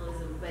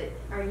 capitalism, but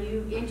are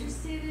you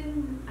interested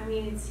in, I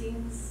mean, it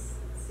seems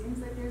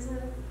like there's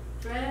a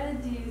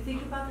thread. Do you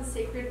think about the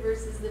sacred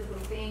versus the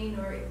profane,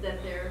 or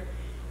that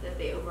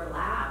they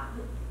overlap?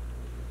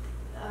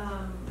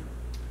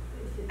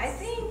 I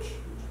think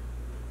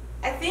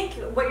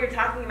what you're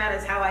talking about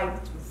is how I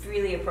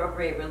freely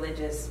appropriate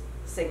religious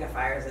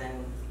signifiers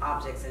and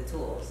objects and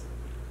tools.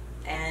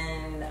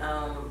 And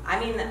I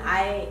mean,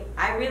 I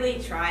really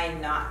try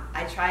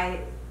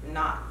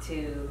not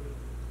to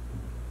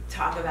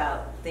talk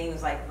about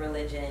things like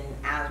religion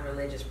as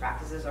religious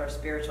practices or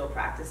spiritual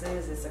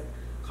practices. It's a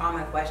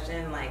common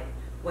question, like,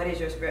 what is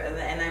your spirit?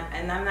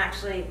 And I'm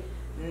actually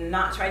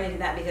not trying to do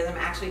that, because I'm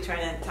actually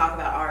trying to talk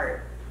about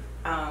art.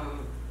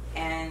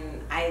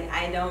 And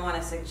I don't want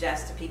to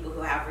suggest to people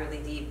who have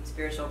really deep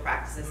spiritual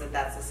practices that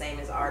that's the same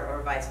as art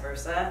or vice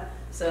versa.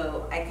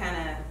 So I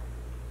kind of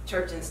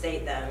church and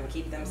state them,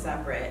 keep them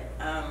separate.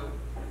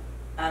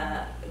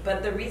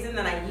 But the reason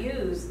that I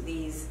use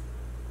these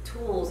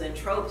tools and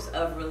tropes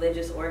of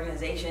religious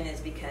organization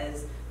is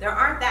because there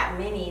aren't that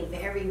many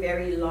very,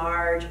 very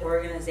large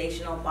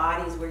organizational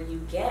bodies where you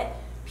get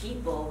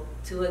people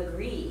to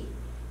agree,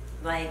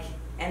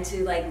 and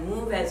to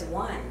move as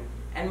one.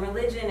 And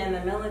religion and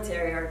the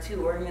military are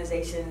 2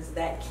 organizations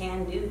that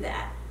can do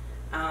that.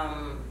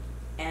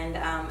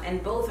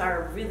 And both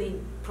are really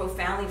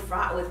profoundly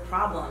fraught with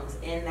problems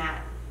in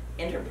that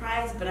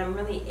enterprise, but I'm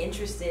really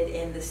interested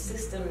in the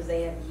systems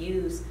they have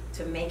used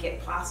to make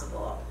it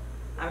possible.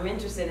 I'm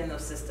interested in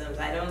those systems.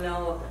 I don't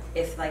know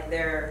if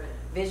their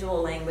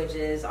visual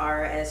languages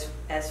are as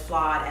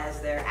flawed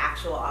as their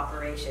actual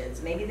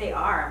operations. Maybe they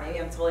are, maybe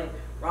I'm totally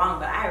wrong,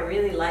 but I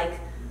really like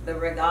the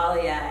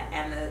regalia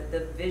and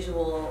the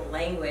visual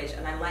language,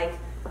 and I like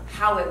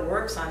how it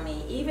works on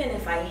me, even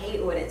if I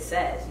hate what it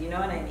says, you know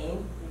what I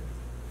mean?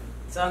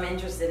 So I'm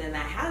interested in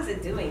that. How's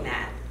it doing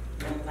that?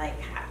 And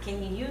how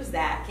can you use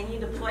that? Can you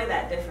deploy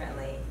that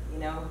differently,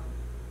 Thank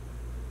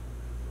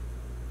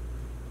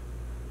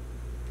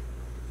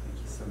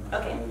you so much.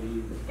 Okay.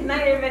 Good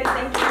night, everybody.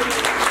 Thank you.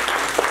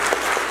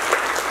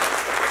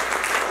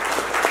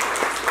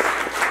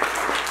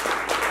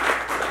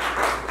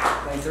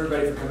 Thanks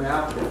everybody for coming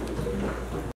out.